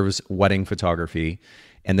deserves wedding photography.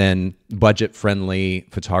 And then budget-friendly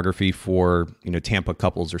photography for Tampa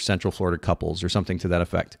couples or Central Florida couples or something to that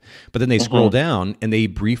effect. But then they scroll down and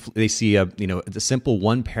they see the simple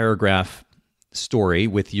one-paragraph story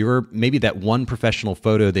with maybe that one professional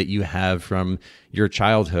photo that you have from your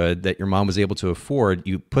childhood that your mom was able to afford.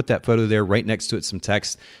 You put that photo there, right next to it some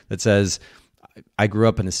text that says, I grew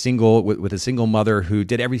up in with a single mother who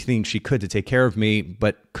did everything she could to take care of me,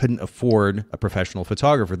 but couldn't afford a professional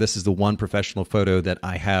photographer. This is the one professional photo that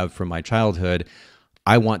I have from my childhood.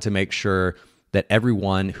 I want to make sure that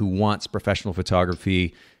everyone who wants professional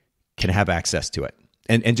photography can have access to it.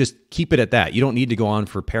 And just keep it at that. You don't need to go on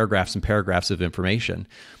for paragraphs and paragraphs of information.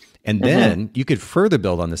 And then you could further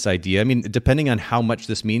build on this idea. I mean, depending on how much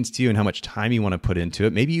this means to you and how much time you want to put into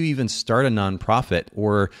it, maybe you even start a nonprofit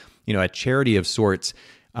or a charity of sorts,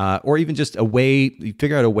 or even just you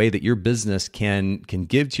figure out a way that your business can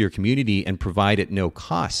give to your community and provide at no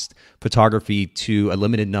cost photography to a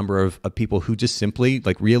limited number of people who just simply,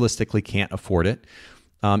 realistically can't afford it.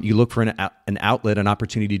 You look for an outlet, an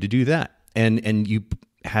opportunity to do that. And you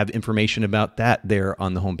have information about that there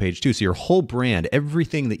on the homepage too. So your whole brand,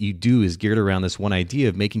 everything that you do is geared around this one idea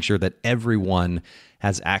of making sure that everyone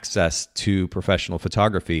has access to professional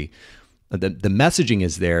photography. The messaging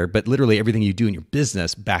is there, but literally everything you do in your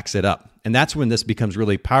business backs it up. And that's when this becomes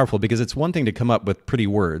really powerful, because it's one thing to come up with pretty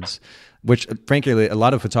words, which frankly, a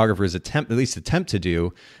lot of photographers attempt to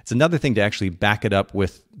do. It's another thing to actually back it up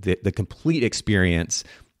with the complete experience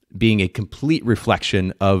being a complete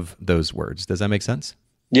reflection of those words. Does that make sense?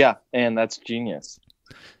 Yeah, and that's genius.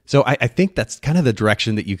 So I think that's kind of the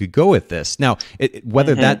direction that you could go with this. Now,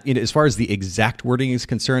 whether that, as far as the exact wording is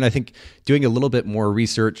concerned, I think doing a little bit more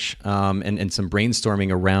research and some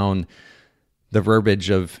brainstorming around the verbiage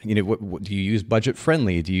of, what do you use budget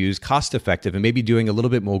friendly? Do you use cost effective? And maybe doing a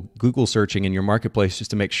little bit more Google searching in your marketplace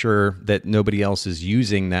just to make sure that nobody else is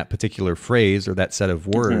using that particular phrase or that set of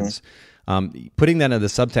words. Putting that in the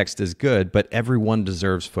subtext is good, but everyone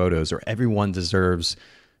deserves photos, or everyone deserves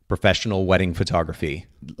professional wedding photography,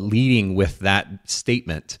 leading with that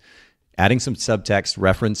statement, adding some subtext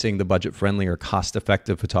referencing the budget-friendly or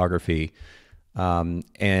cost-effective photography, and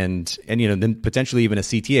then potentially even a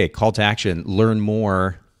CTA, call to action, learn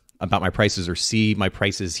more about my prices or see my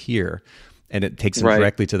prices here. And it takes them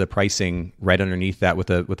directly to the pricing right underneath that with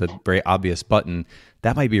a very obvious button.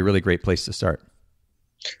 That might be a really great place to start.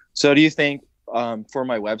 So do you think for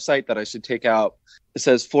my website that I should take out, it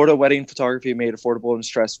says Florida wedding photography made affordable and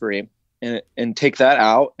stress-free, and take that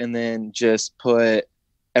out and then just put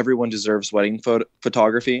everyone deserves wedding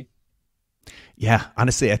photography? Yeah,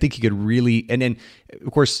 honestly, I think you could really, and then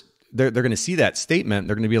of course they're going to see that statement.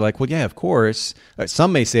 They're going to be like, well, yeah, of course.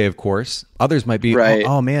 Some may say, of course. Others might be,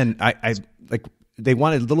 oh man, I like, they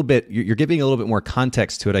wanted a little bit, you're giving a little bit more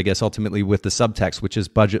context to it, I guess, ultimately with the subtext, which is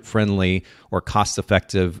budget-friendly or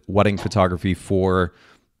cost-effective wedding photography for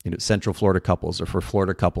Central Florida couples, or for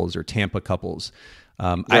Florida couples, or Tampa couples.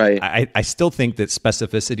 I still think that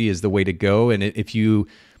specificity is the way to go. And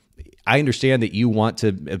I understand that you want to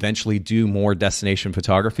eventually do more destination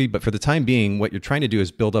photography, but for the time being, what you're trying to do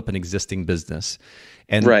is build up an existing business.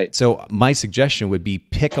 And so my suggestion would be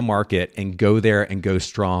pick a market and go there and go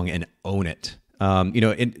strong and own it.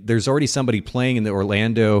 There's already somebody playing in the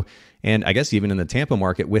Orlando and I guess even in the Tampa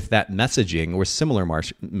market with that messaging or similar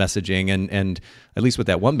messaging, and at least with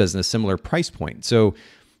that one business, similar price point. So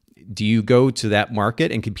do you go to that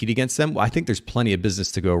market and compete against them? Well, I think there's plenty of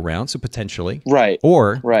business to go around, so potentially.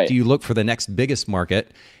 Or do you look for the next biggest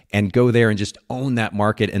market and go there and just own that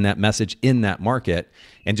market and that message in that market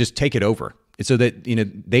and just take it over? So that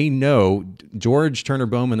they know George Turner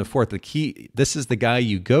Bowman IV, the key, this is the guy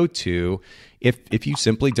you go to if you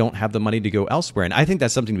simply don't have the money to go elsewhere. And I think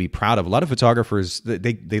that's something to be proud of. A lot of photographers,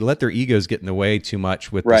 they let their egos get in the way too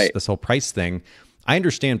much with this whole price thing. I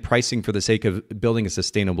understand pricing for the sake of building a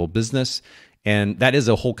sustainable business. And that is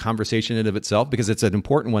a whole conversation in and of itself, because it's an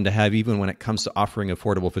important one to have even when it comes to offering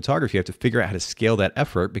affordable photography. You have to figure out how to scale that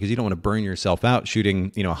effort, because you don't want to burn yourself out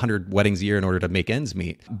shooting 100 weddings a year in order to make ends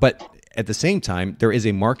meet. But at the same time, there is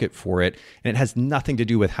a market for it, and it has nothing to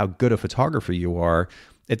do with how good a photographer you are.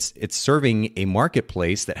 It's serving a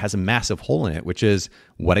marketplace that has a massive hole in it, which is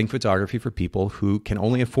wedding photography for people who can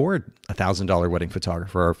only afford a $1,000 wedding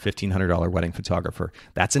photographer or $1,500 wedding photographer.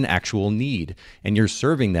 That's an actual need, and you're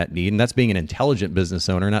serving that need, and that's being an intelligent business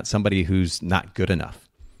owner, not somebody who's not good enough.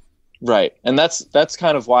 Right, and that's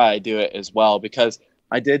kind of why I do it as well, because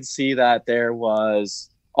I did see that there was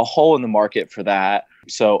a hole in the market for that,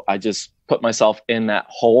 so I just put myself in that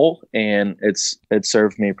hole, and it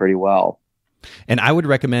served me pretty well. And I would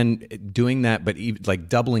recommend doing that, but even like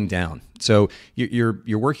doubling down. So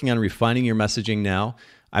you're working on refining your messaging now.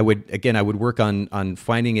 I would work on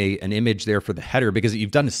finding an image there for the header, because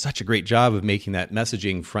you've done such a great job of making that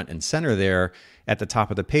messaging front and center there at the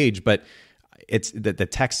top of the page. But it's that the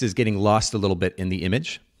text is getting lost a little bit in the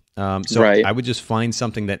image. So right. I would just find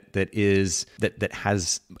something that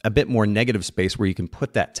has a bit more negative space where you can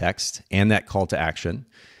put that text and that call to action.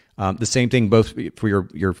 The same thing both for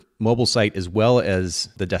your mobile site as well as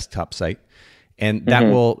the desktop site. And that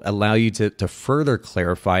will allow you to further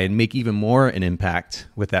clarify and make even more an impact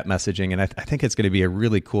with that messaging. And I think it's going to be a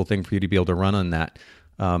really cool thing for you to be able to run on that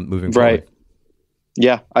moving forward. Right.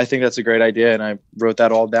 Yeah, I think that's a great idea. And I wrote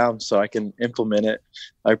that all down so I can implement it.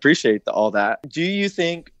 I appreciate all that. Do you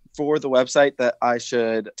think for the website that I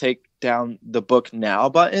should take down the book now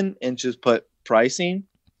button and just put pricing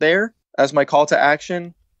there as my call to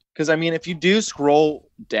action? Because I mean, if you do scroll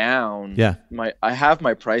down, I have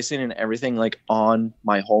my pricing and everything like on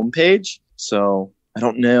my homepage. So I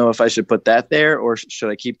don't know if I should put that there or should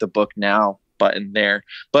I keep the book now button there.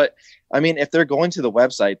 But I mean, if they're going to the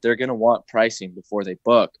website, they're going to want pricing before they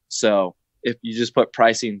book. So if you just put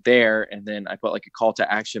pricing there and then I put like a call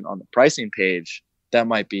to action on the pricing page, that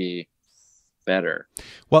might be better.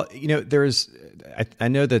 Well, I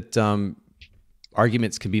know that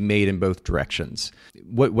arguments can be made in both directions.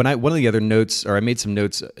 One of the other notes, or I made some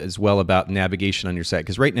notes as well about navigation on your site,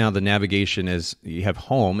 because right now the navigation is you have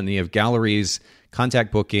home and then you have galleries,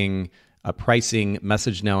 contact booking, pricing,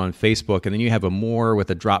 message now on Facebook, and then you have a more with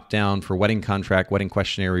a drop down for wedding contract, wedding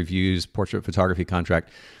questionnaire reviews, portrait photography contract.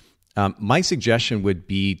 My suggestion would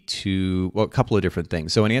be a couple of different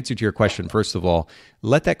things. So in answer to your question, first of all,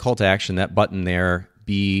 let that call to action, that button there,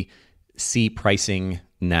 be see pricing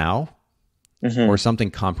now. Or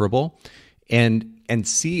something comparable, and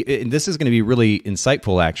see. And this is going to be really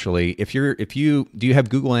insightful, actually. Do you have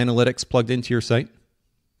Google Analytics plugged into your site?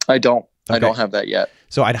 I don't. Okay. I don't have that yet.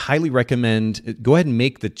 So I'd highly recommend go ahead and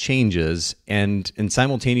make the changes and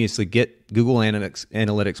simultaneously get Google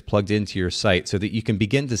Analytics plugged into your site so that you can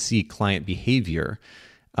begin to see client behavior.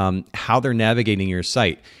 How they're navigating your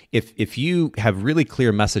site. If you have really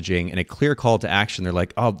clear messaging and a clear call to action, they're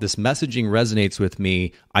like, oh, this messaging resonates with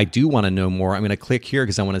me. I do want to know more. I'm going to click here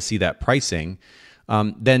because I want to see that pricing.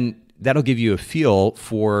 Then that'll give you a feel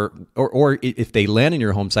for, or if they land in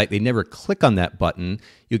your home site, they never click on that button,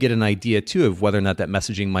 you'll get an idea too of whether or not that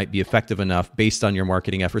messaging might be effective enough based on your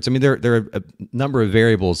marketing efforts. I mean, there are a number of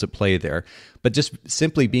variables at play there, but just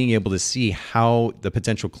simply being able to see how the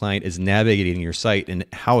potential client is navigating your site and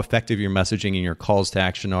how effective your messaging and your calls to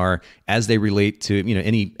action are as they relate to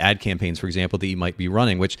any ad campaigns, for example, that you might be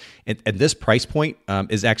running, which at this price point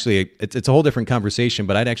is actually, it's a whole different conversation,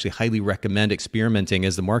 but I'd actually highly recommend experimenting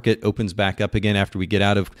as the market opens back up again after we get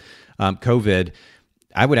out of COVID.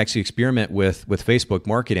 I would actually experiment with Facebook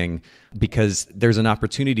marketing because there's an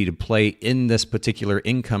opportunity to play in this particular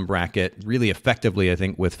income bracket really effectively, I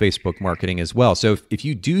think, with Facebook marketing as well. So if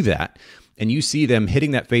you do that and you see them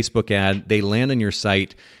hitting that Facebook ad, they land on your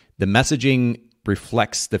site, the messaging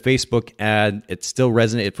reflects the Facebook ad, it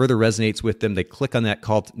further resonates with them. They click on that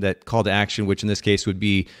call to action, which in this case would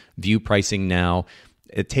be view pricing now.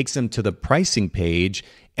 It takes them to the pricing page,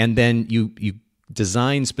 and then you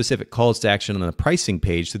design specific calls to action on the pricing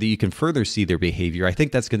page so that you can further see their behavior. I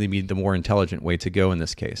think that's going to be the more intelligent way to go in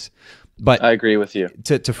this case. But I agree with you.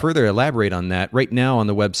 To further elaborate on that, right now on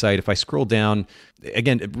the website, if I scroll down,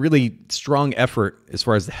 again, really strong effort as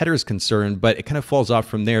far as the header is concerned, but it kind of falls off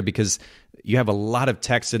from there because you have a lot of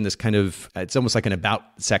text in this kind of, it's almost like an about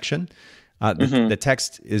section. The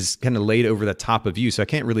text is kind of laid over the top of you, so I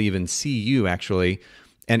can't really even see you actually,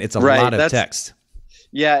 and it's a lot of text.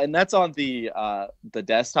 Yeah, and that's on the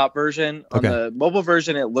desktop version. On the mobile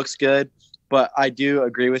version, it looks good, but I do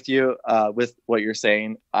agree with you with what you're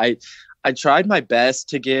saying. I I tried my best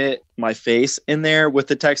to get my face in there with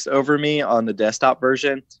the text over me on the desktop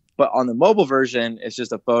version, but on the mobile version, it's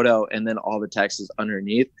just a photo and then all the text is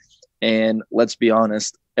underneath. And let's be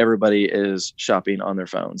honest, everybody is shopping on their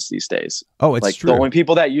phones these days. Oh, it's like true. The only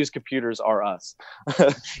people that use computers are us.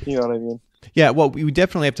 You know what I mean? Yeah, well, we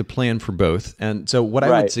definitely have to plan for both. And so what I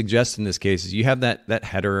Right. would suggest in this case is you have that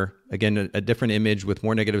header, again, a different image with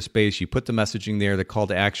more negative space. You put the messaging there, the call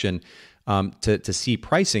to action to see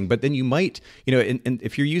pricing. But then you might, and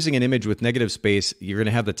if you're using an image with negative space, you're going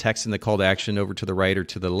to have the text and the call to action over to the right or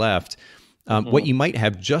to the left. What you might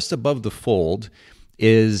have just above the fold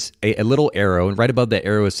is a little arrow, and right above that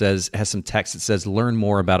arrow has some text that says "Learn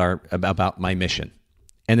more about my mission."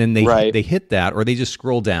 And then they hit that, or they just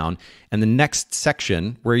scroll down, and the next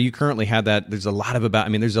section where you currently have that, there's a lot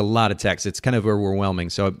of text. It's kind of overwhelming,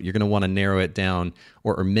 so you're going to want to narrow it down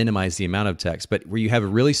or minimize the amount of text. But where you have a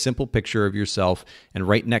really simple picture of yourself, and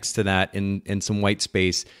right next to that in some white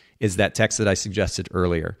space is that text that I suggested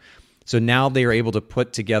earlier. So now they are able to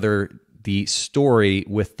put together the story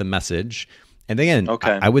with the message. And again,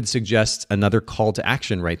 I would suggest another call to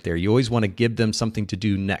action right there. You always want to give them something to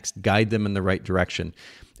do next, guide them in the right direction.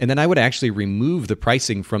 And then I would actually remove the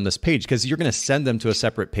pricing from this page because you're going to send them to a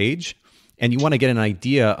separate page and you want to get an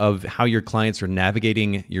idea of how your clients are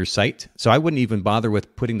navigating your site. So I wouldn't even bother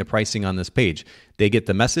with putting the pricing on this page. They get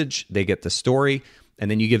the message, they get the story, and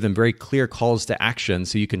then you give them very clear calls to action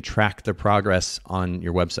so you can track the progress on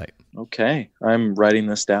your website. Okay. I'm writing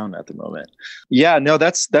this down at the moment. Yeah, no,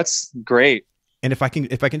 that's great. And if I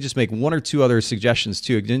can just make one or two other suggestions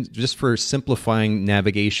too, just for simplifying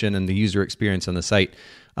navigation and the user experience on the site.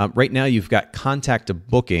 Right now you've got contact to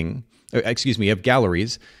booking, you have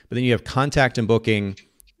galleries, but then you have contact and booking,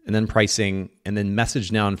 and then pricing, and then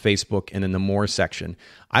message now on Facebook, and then the more section.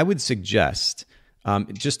 I would suggest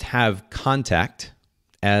just have contact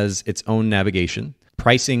as its own navigation.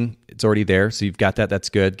 Pricing, it's already there, so you've got that. That's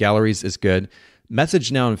good. Galleries is good.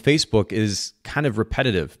 Message now on Facebook is kind of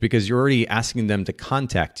repetitive because you're already asking them to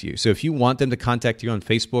contact you. So if you want them to contact you on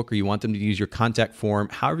Facebook or you want them to use your contact form,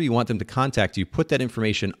 however you want them to contact you, put that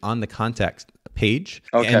information on the contact page.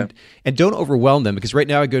 Okay. And don't overwhelm them because right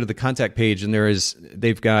now I go to the contact page and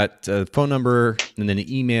they've got a phone number and then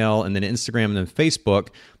an email and then Instagram and then Facebook.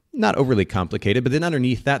 Not overly complicated, but then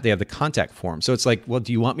underneath that, they have the contact form. So it's like, well,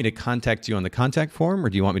 do you want me to contact you on the contact form or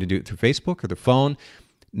do you want me to do it through Facebook or the phone?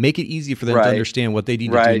 Make it easy for them to understand what they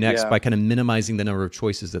need to do next by kind of minimizing the number of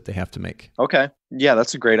choices that they have to make. Okay. Yeah,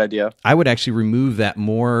 that's a great idea. I would actually remove that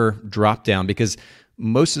more drop down because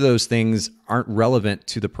most of those things aren't relevant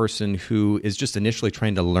to the person who is just initially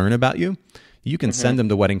trying to learn about you. You can send them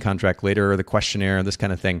the wedding contract later or the questionnaire, this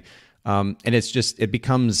kind of thing. And it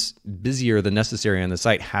becomes busier than necessary on the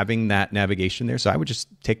site having that navigation there. So I would just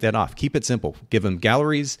take that off. Keep it simple. Give them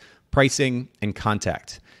galleries, pricing, and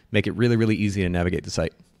contact. Make it really, really easy to navigate the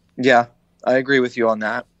site. Yeah, I agree with you on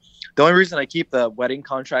that. The only reason I keep the wedding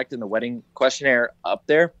contract and the wedding questionnaire up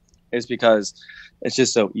there is because it's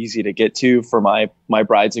just so easy to get to for my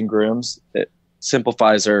brides and grooms. It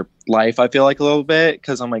simplifies their life, I feel like, a little bit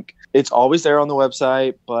because I'm like, it's always there on the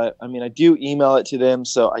website. But I mean, I do email it to them.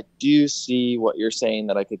 So I do see what you're saying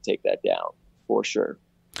that I could take that down for sure.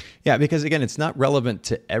 Yeah, because again, it's not relevant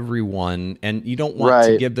to everyone, and you don't want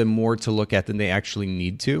to give them more to look at than they actually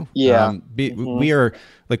need to. Yeah,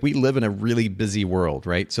 we live in a really busy world,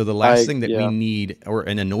 right? So the last thing that we need, or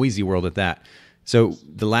in a noisy world at that. So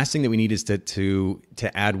the last thing that we need is to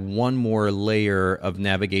add one more layer of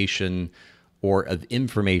navigation or of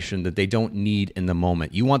information that they don't need in the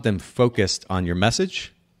moment. You want them focused on your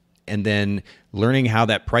message, and then learning how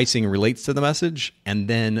that pricing relates to the message, and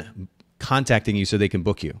then contacting you so they can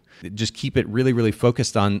book you. Just keep it really, really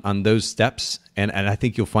focused on those steps. And I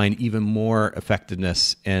think you'll find even more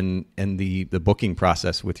effectiveness in the booking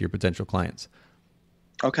process with your potential clients.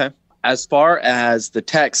 Okay. As far as the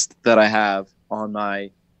text that I have on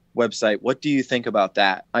my website, what do you think about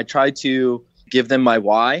that? I try to give them my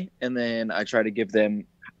why, and then I try to give them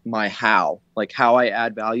my how, like how I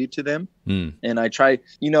add value to them. And I try,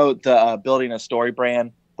 the Building a Story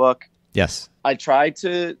Brand book. Yes.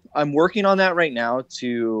 I'm working on that right now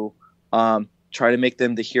to try to make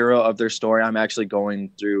them the hero of their story. I'm actually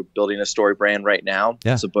going through Building a Story Brand right now.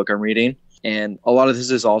 Yeah. It's a book I'm reading. And a lot of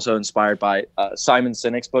this is also inspired by Simon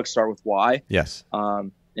Sinek's book, Start With Why. Yes.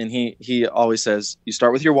 And he always says, you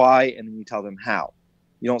start with your why and then you tell them how.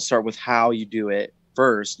 You don't start with how you do it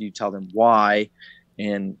first. You tell them why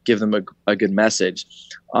and give them a good message.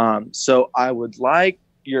 So I would like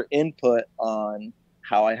your input on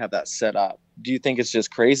how I have that set up. Do you think it's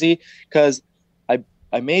just crazy? Because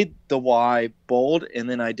I made the why bold, and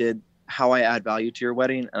then I did how I add value to your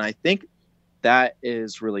wedding. And I think that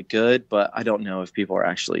is really good, but I don't know if people are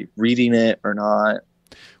actually reading it or not.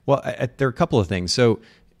 Well, there are a couple of things. So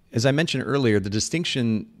as I mentioned earlier, the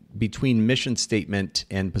distinction between mission statement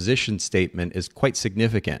and position statement is quite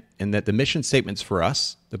significant in that the mission statement's for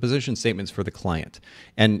us, the position statement's for the client.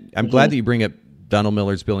 And I'm glad that you bring up Donald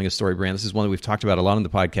Miller's Building a Story Brand. This is one that we've talked about a lot on the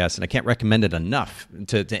podcast, and I can't recommend it enough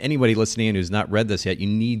to anybody listening in who's not read this yet. You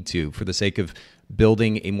need to, for the sake of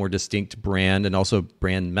building a more distinct brand and also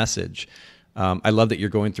brand message. I love that you're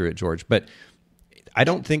going through it, George, but I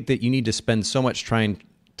don't think that you need to spend so much time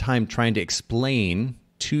trying to explain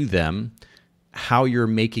to them how you're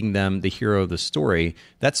making them the hero of the story.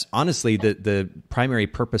 That's honestly the primary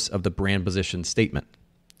purpose of the brand position statement.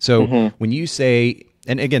 So when you say,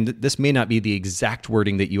 and again, this may not be the exact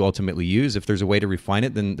wording that you ultimately use. If there's a way to refine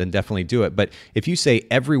it, then definitely do it. But if you say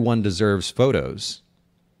everyone deserves photos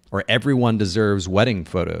or everyone deserves wedding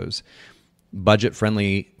photos,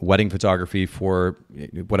 budget-friendly wedding photography for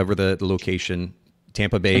whatever the location,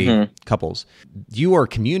 Tampa Bay couples, you are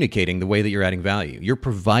communicating the way that you're adding value. You're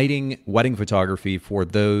providing wedding photography for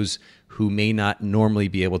those who may not normally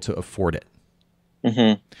be able to afford it.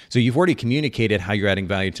 So you've already communicated how you're adding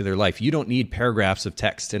value to their life. You don't need paragraphs of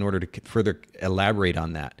text in order to further elaborate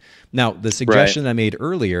on that. Now, the suggestion I made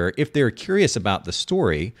earlier, if they're curious about the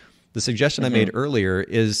story, the suggestion I made earlier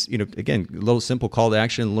is, again, a little simple call to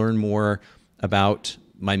action, learn more about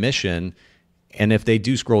my mission. And if they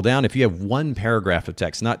do scroll down, if you have one paragraph of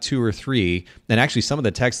text, not two or three, then actually some of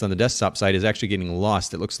the text on the desktop side is actually getting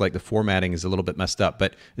lost. It looks like the formatting is a little bit messed up,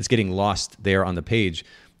 but it's getting lost there on the page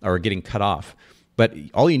or getting cut off. But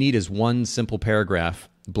all you need is one simple paragraph,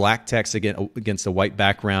 black text against a white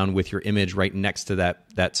background with your image right next to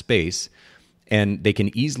that space, and they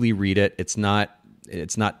can easily read it. It's not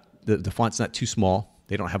the font's not too small.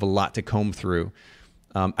 They don't have a lot to comb through.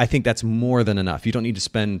 I think that's more than enough. You don't need to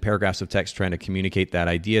spend paragraphs of text trying to communicate that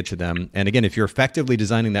idea to them. And again, if you're effectively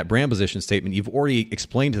designing that brand position statement, you've already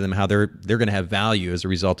explained to them how they're going to have value as a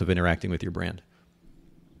result of interacting with your brand.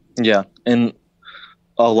 Yeah, and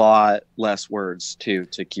a lot less words too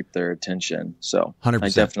to keep their attention. So 100%. I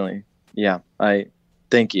definitely, I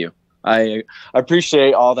thank you. I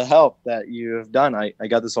appreciate all the help that you have done. I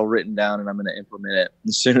got this all written down, and I'm going to implement it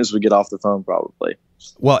as soon as we get off the phone, probably.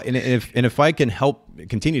 Well, and if I can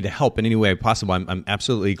continue to help in any way possible, I'm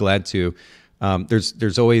absolutely glad to.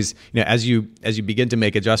 There's always, as you begin to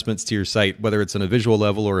make adjustments to your site, whether it's on a visual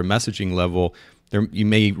level or a messaging level, you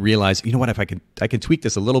may realize, what, if I could tweak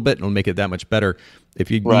this a little bit, and it'll make it that much better. If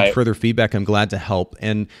you need further feedback, I'm glad to help.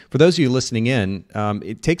 And for those of you listening in,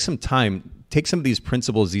 it takes some time. Take some of these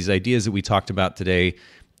principles, these ideas that we talked about today,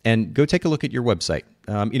 and go take a look at your website.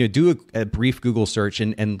 Do a brief Google search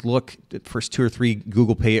and look at first 2 or 3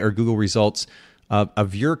 Google results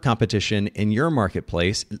of your competition in your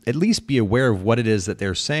marketplace. At least be aware of what it is that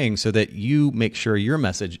they're saying, so that you make sure your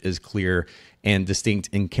message is clear and distinct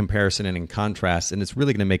in comparison and in contrast. And it's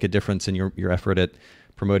really going to make a difference in your effort at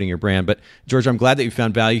promoting your brand. But George, I'm glad that you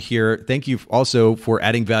found value here. Thank you also for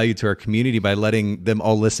adding value to our community by letting them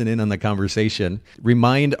all listen in on the conversation.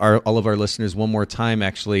 Remind all of our listeners one more time,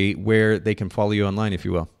 actually, where they can follow you online, if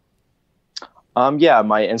you will. My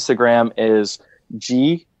Instagram is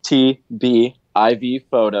GTBIV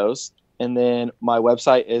Photos. And then my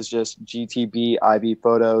website is just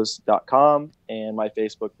gtbivphotos.com. And my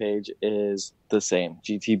Facebook page is the same,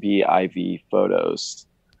 GTBIV Photos.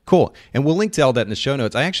 Cool. And we'll link to all that in the show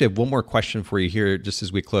notes. I actually have one more question for you here just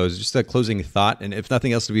as we close, just a closing thought. And if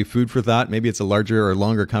nothing else to be food for thought, maybe it's a larger or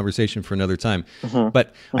longer conversation for another time.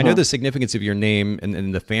 But I know the significance of your name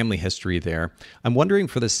and the family history there. I'm wondering,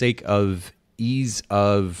 for the sake of ease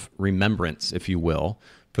of remembrance, if you will,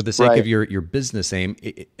 for the sake of your business name,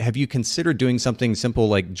 have you considered doing something simple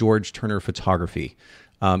like George Turner Photography?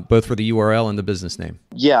 Both for the URL and the business name?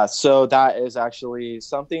 Yeah, so that is actually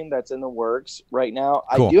something that's in the works right now.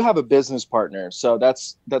 Cool. I do have a business partner, so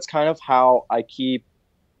that's kind of how I keep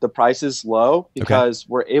the prices low, because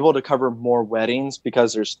we're able to cover more weddings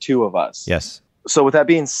because there's 2 of us. Yes. So with that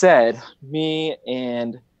being said, me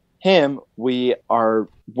and him, we are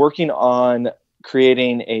working on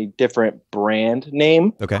creating a different brand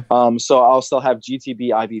name. Okay. So I'll still have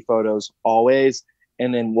GTB IV Photos always.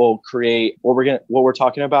 And then we'll create what we're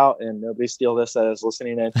talking about, and nobody steal this that is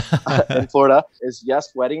listening in Florida, is Yes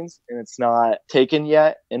Weddings, and it's not taken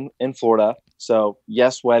yet in Florida. So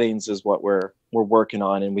Yes Weddings is what we're working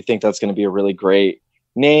on, and we think that's going to be a really great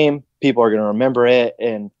name. People are going to remember it,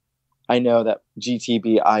 and I know that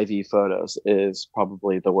GTB IV Photos is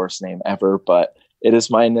probably the worst name ever, but it is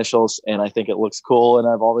my initials, and I think it looks cool, and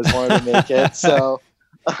I've always wanted to make it. So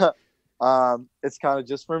It's kind of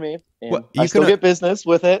just for me, and Well, I still get business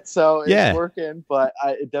with it, so it's working. But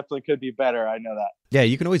it definitely could be better. I know that. Yeah,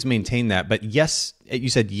 you can always maintain that. But yes, you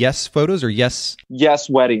said yes photos or yes? Yes,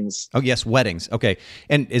 weddings. Oh, yes, weddings. Okay.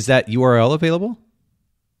 And is that URL available?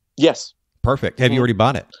 Yes. Perfect. Have you already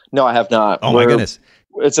bought it? No, I have not. Oh, my goodness.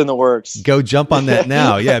 It's in the works. Go jump on that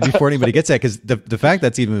now. Yeah, before anybody gets that. Because the fact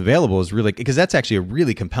that's even available is really, because that's actually a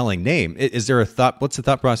really compelling name. Is there a thought, what's the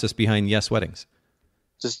thought process behind Yes Weddings?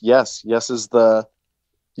 Just yes. Yes is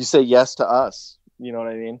you say yes to us. You know what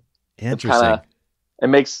I mean? Interesting.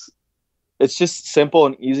 It's just simple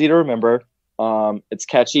and easy to remember. It's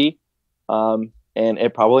catchy. And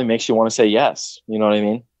it probably makes you want to say yes. You know what I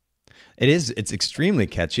mean? It is. It's extremely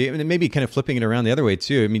catchy. I mean, maybe kind of flipping it around the other way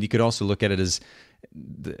too. I mean, you could also look at it as,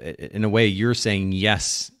 in a way, you're saying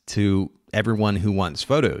yes to everyone who wants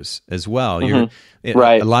photos as well. Mm-hmm.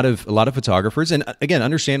 Right. A lot of photographers, and again,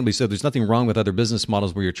 understandably so. There's nothing wrong with other business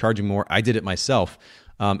models where you're charging more. I did it myself,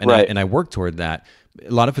 and I worked toward that.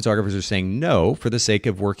 A lot of photographers are saying no for the sake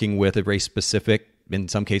of working with a very specific, in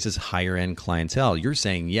some cases, higher end clientele. You're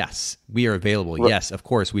saying yes, we are available. Right. Yes, of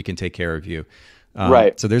course, we can take care of you.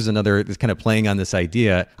 Right. So there's another, kind of playing on this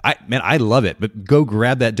idea. I love it, but go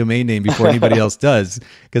grab that domain name before anybody else does,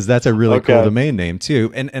 because that's a really cool domain name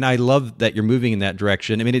too. And I love that you're moving in that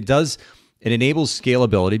direction. I mean, it enables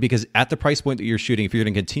scalability, because at the price point that you're shooting, if you're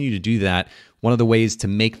going to continue to do that, one of the ways to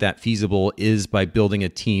make that feasible is by building a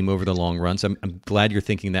team over the long run. So I'm glad you're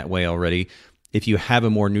thinking that way already. If you have a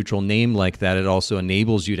more neutral name like that, it also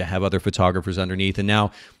enables you to have other photographers underneath. And now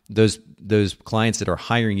those clients that are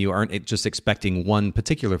hiring you aren't just expecting one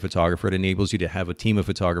particular photographer. It enables you to have a team of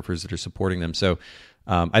photographers that are supporting them. So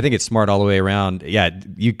I think it's smart all the way around. Yeah,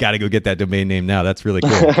 you got to go get that domain name now. That's really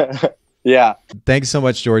cool. Yeah. Thanks so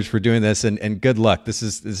much, George, for doing this, and good luck. This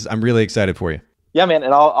is I'm really excited for you. Yeah, man.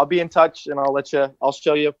 And I'll be in touch, and I'll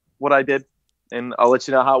show you what I did, and I'll let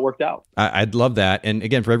you know how it worked out. I'd love that. And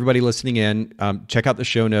again, for everybody listening in, check out the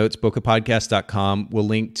show notes, bokehpodcast.com. We'll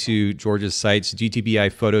link to George's sites,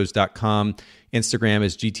 gtbiphotos.com. Instagram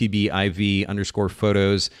is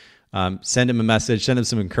gtbiv_photos. Send him a message, send him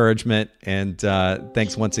some encouragement. And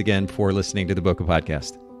thanks once again for listening to the Bokeh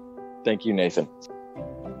Podcast. Thank you, Nathan.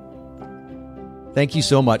 Thank you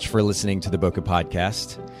so much for listening to the Bokeh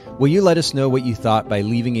Podcast. Will you let us know what you thought by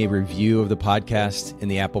leaving a review of the podcast in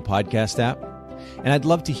the Apple Podcast app? And I'd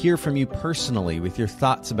love to hear from you personally with your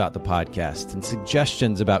thoughts about the podcast and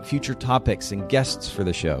suggestions about future topics and guests for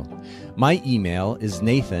the show. My email is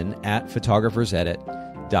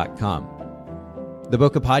nathan@photographersedit.com. The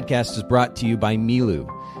Bokeh Podcast is brought to you by Milu,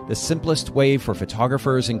 the simplest way for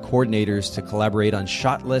photographers and coordinators to collaborate on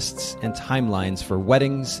shot lists and timelines for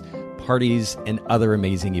weddings, parties, and other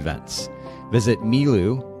amazing events. Visit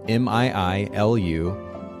Milu, MIILU.com.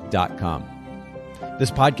 This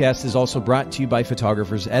podcast is also brought to you by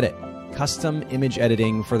Photographers Edit, custom image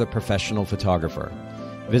editing for the professional photographer.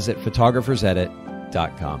 Visit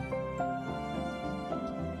photographersedit.com.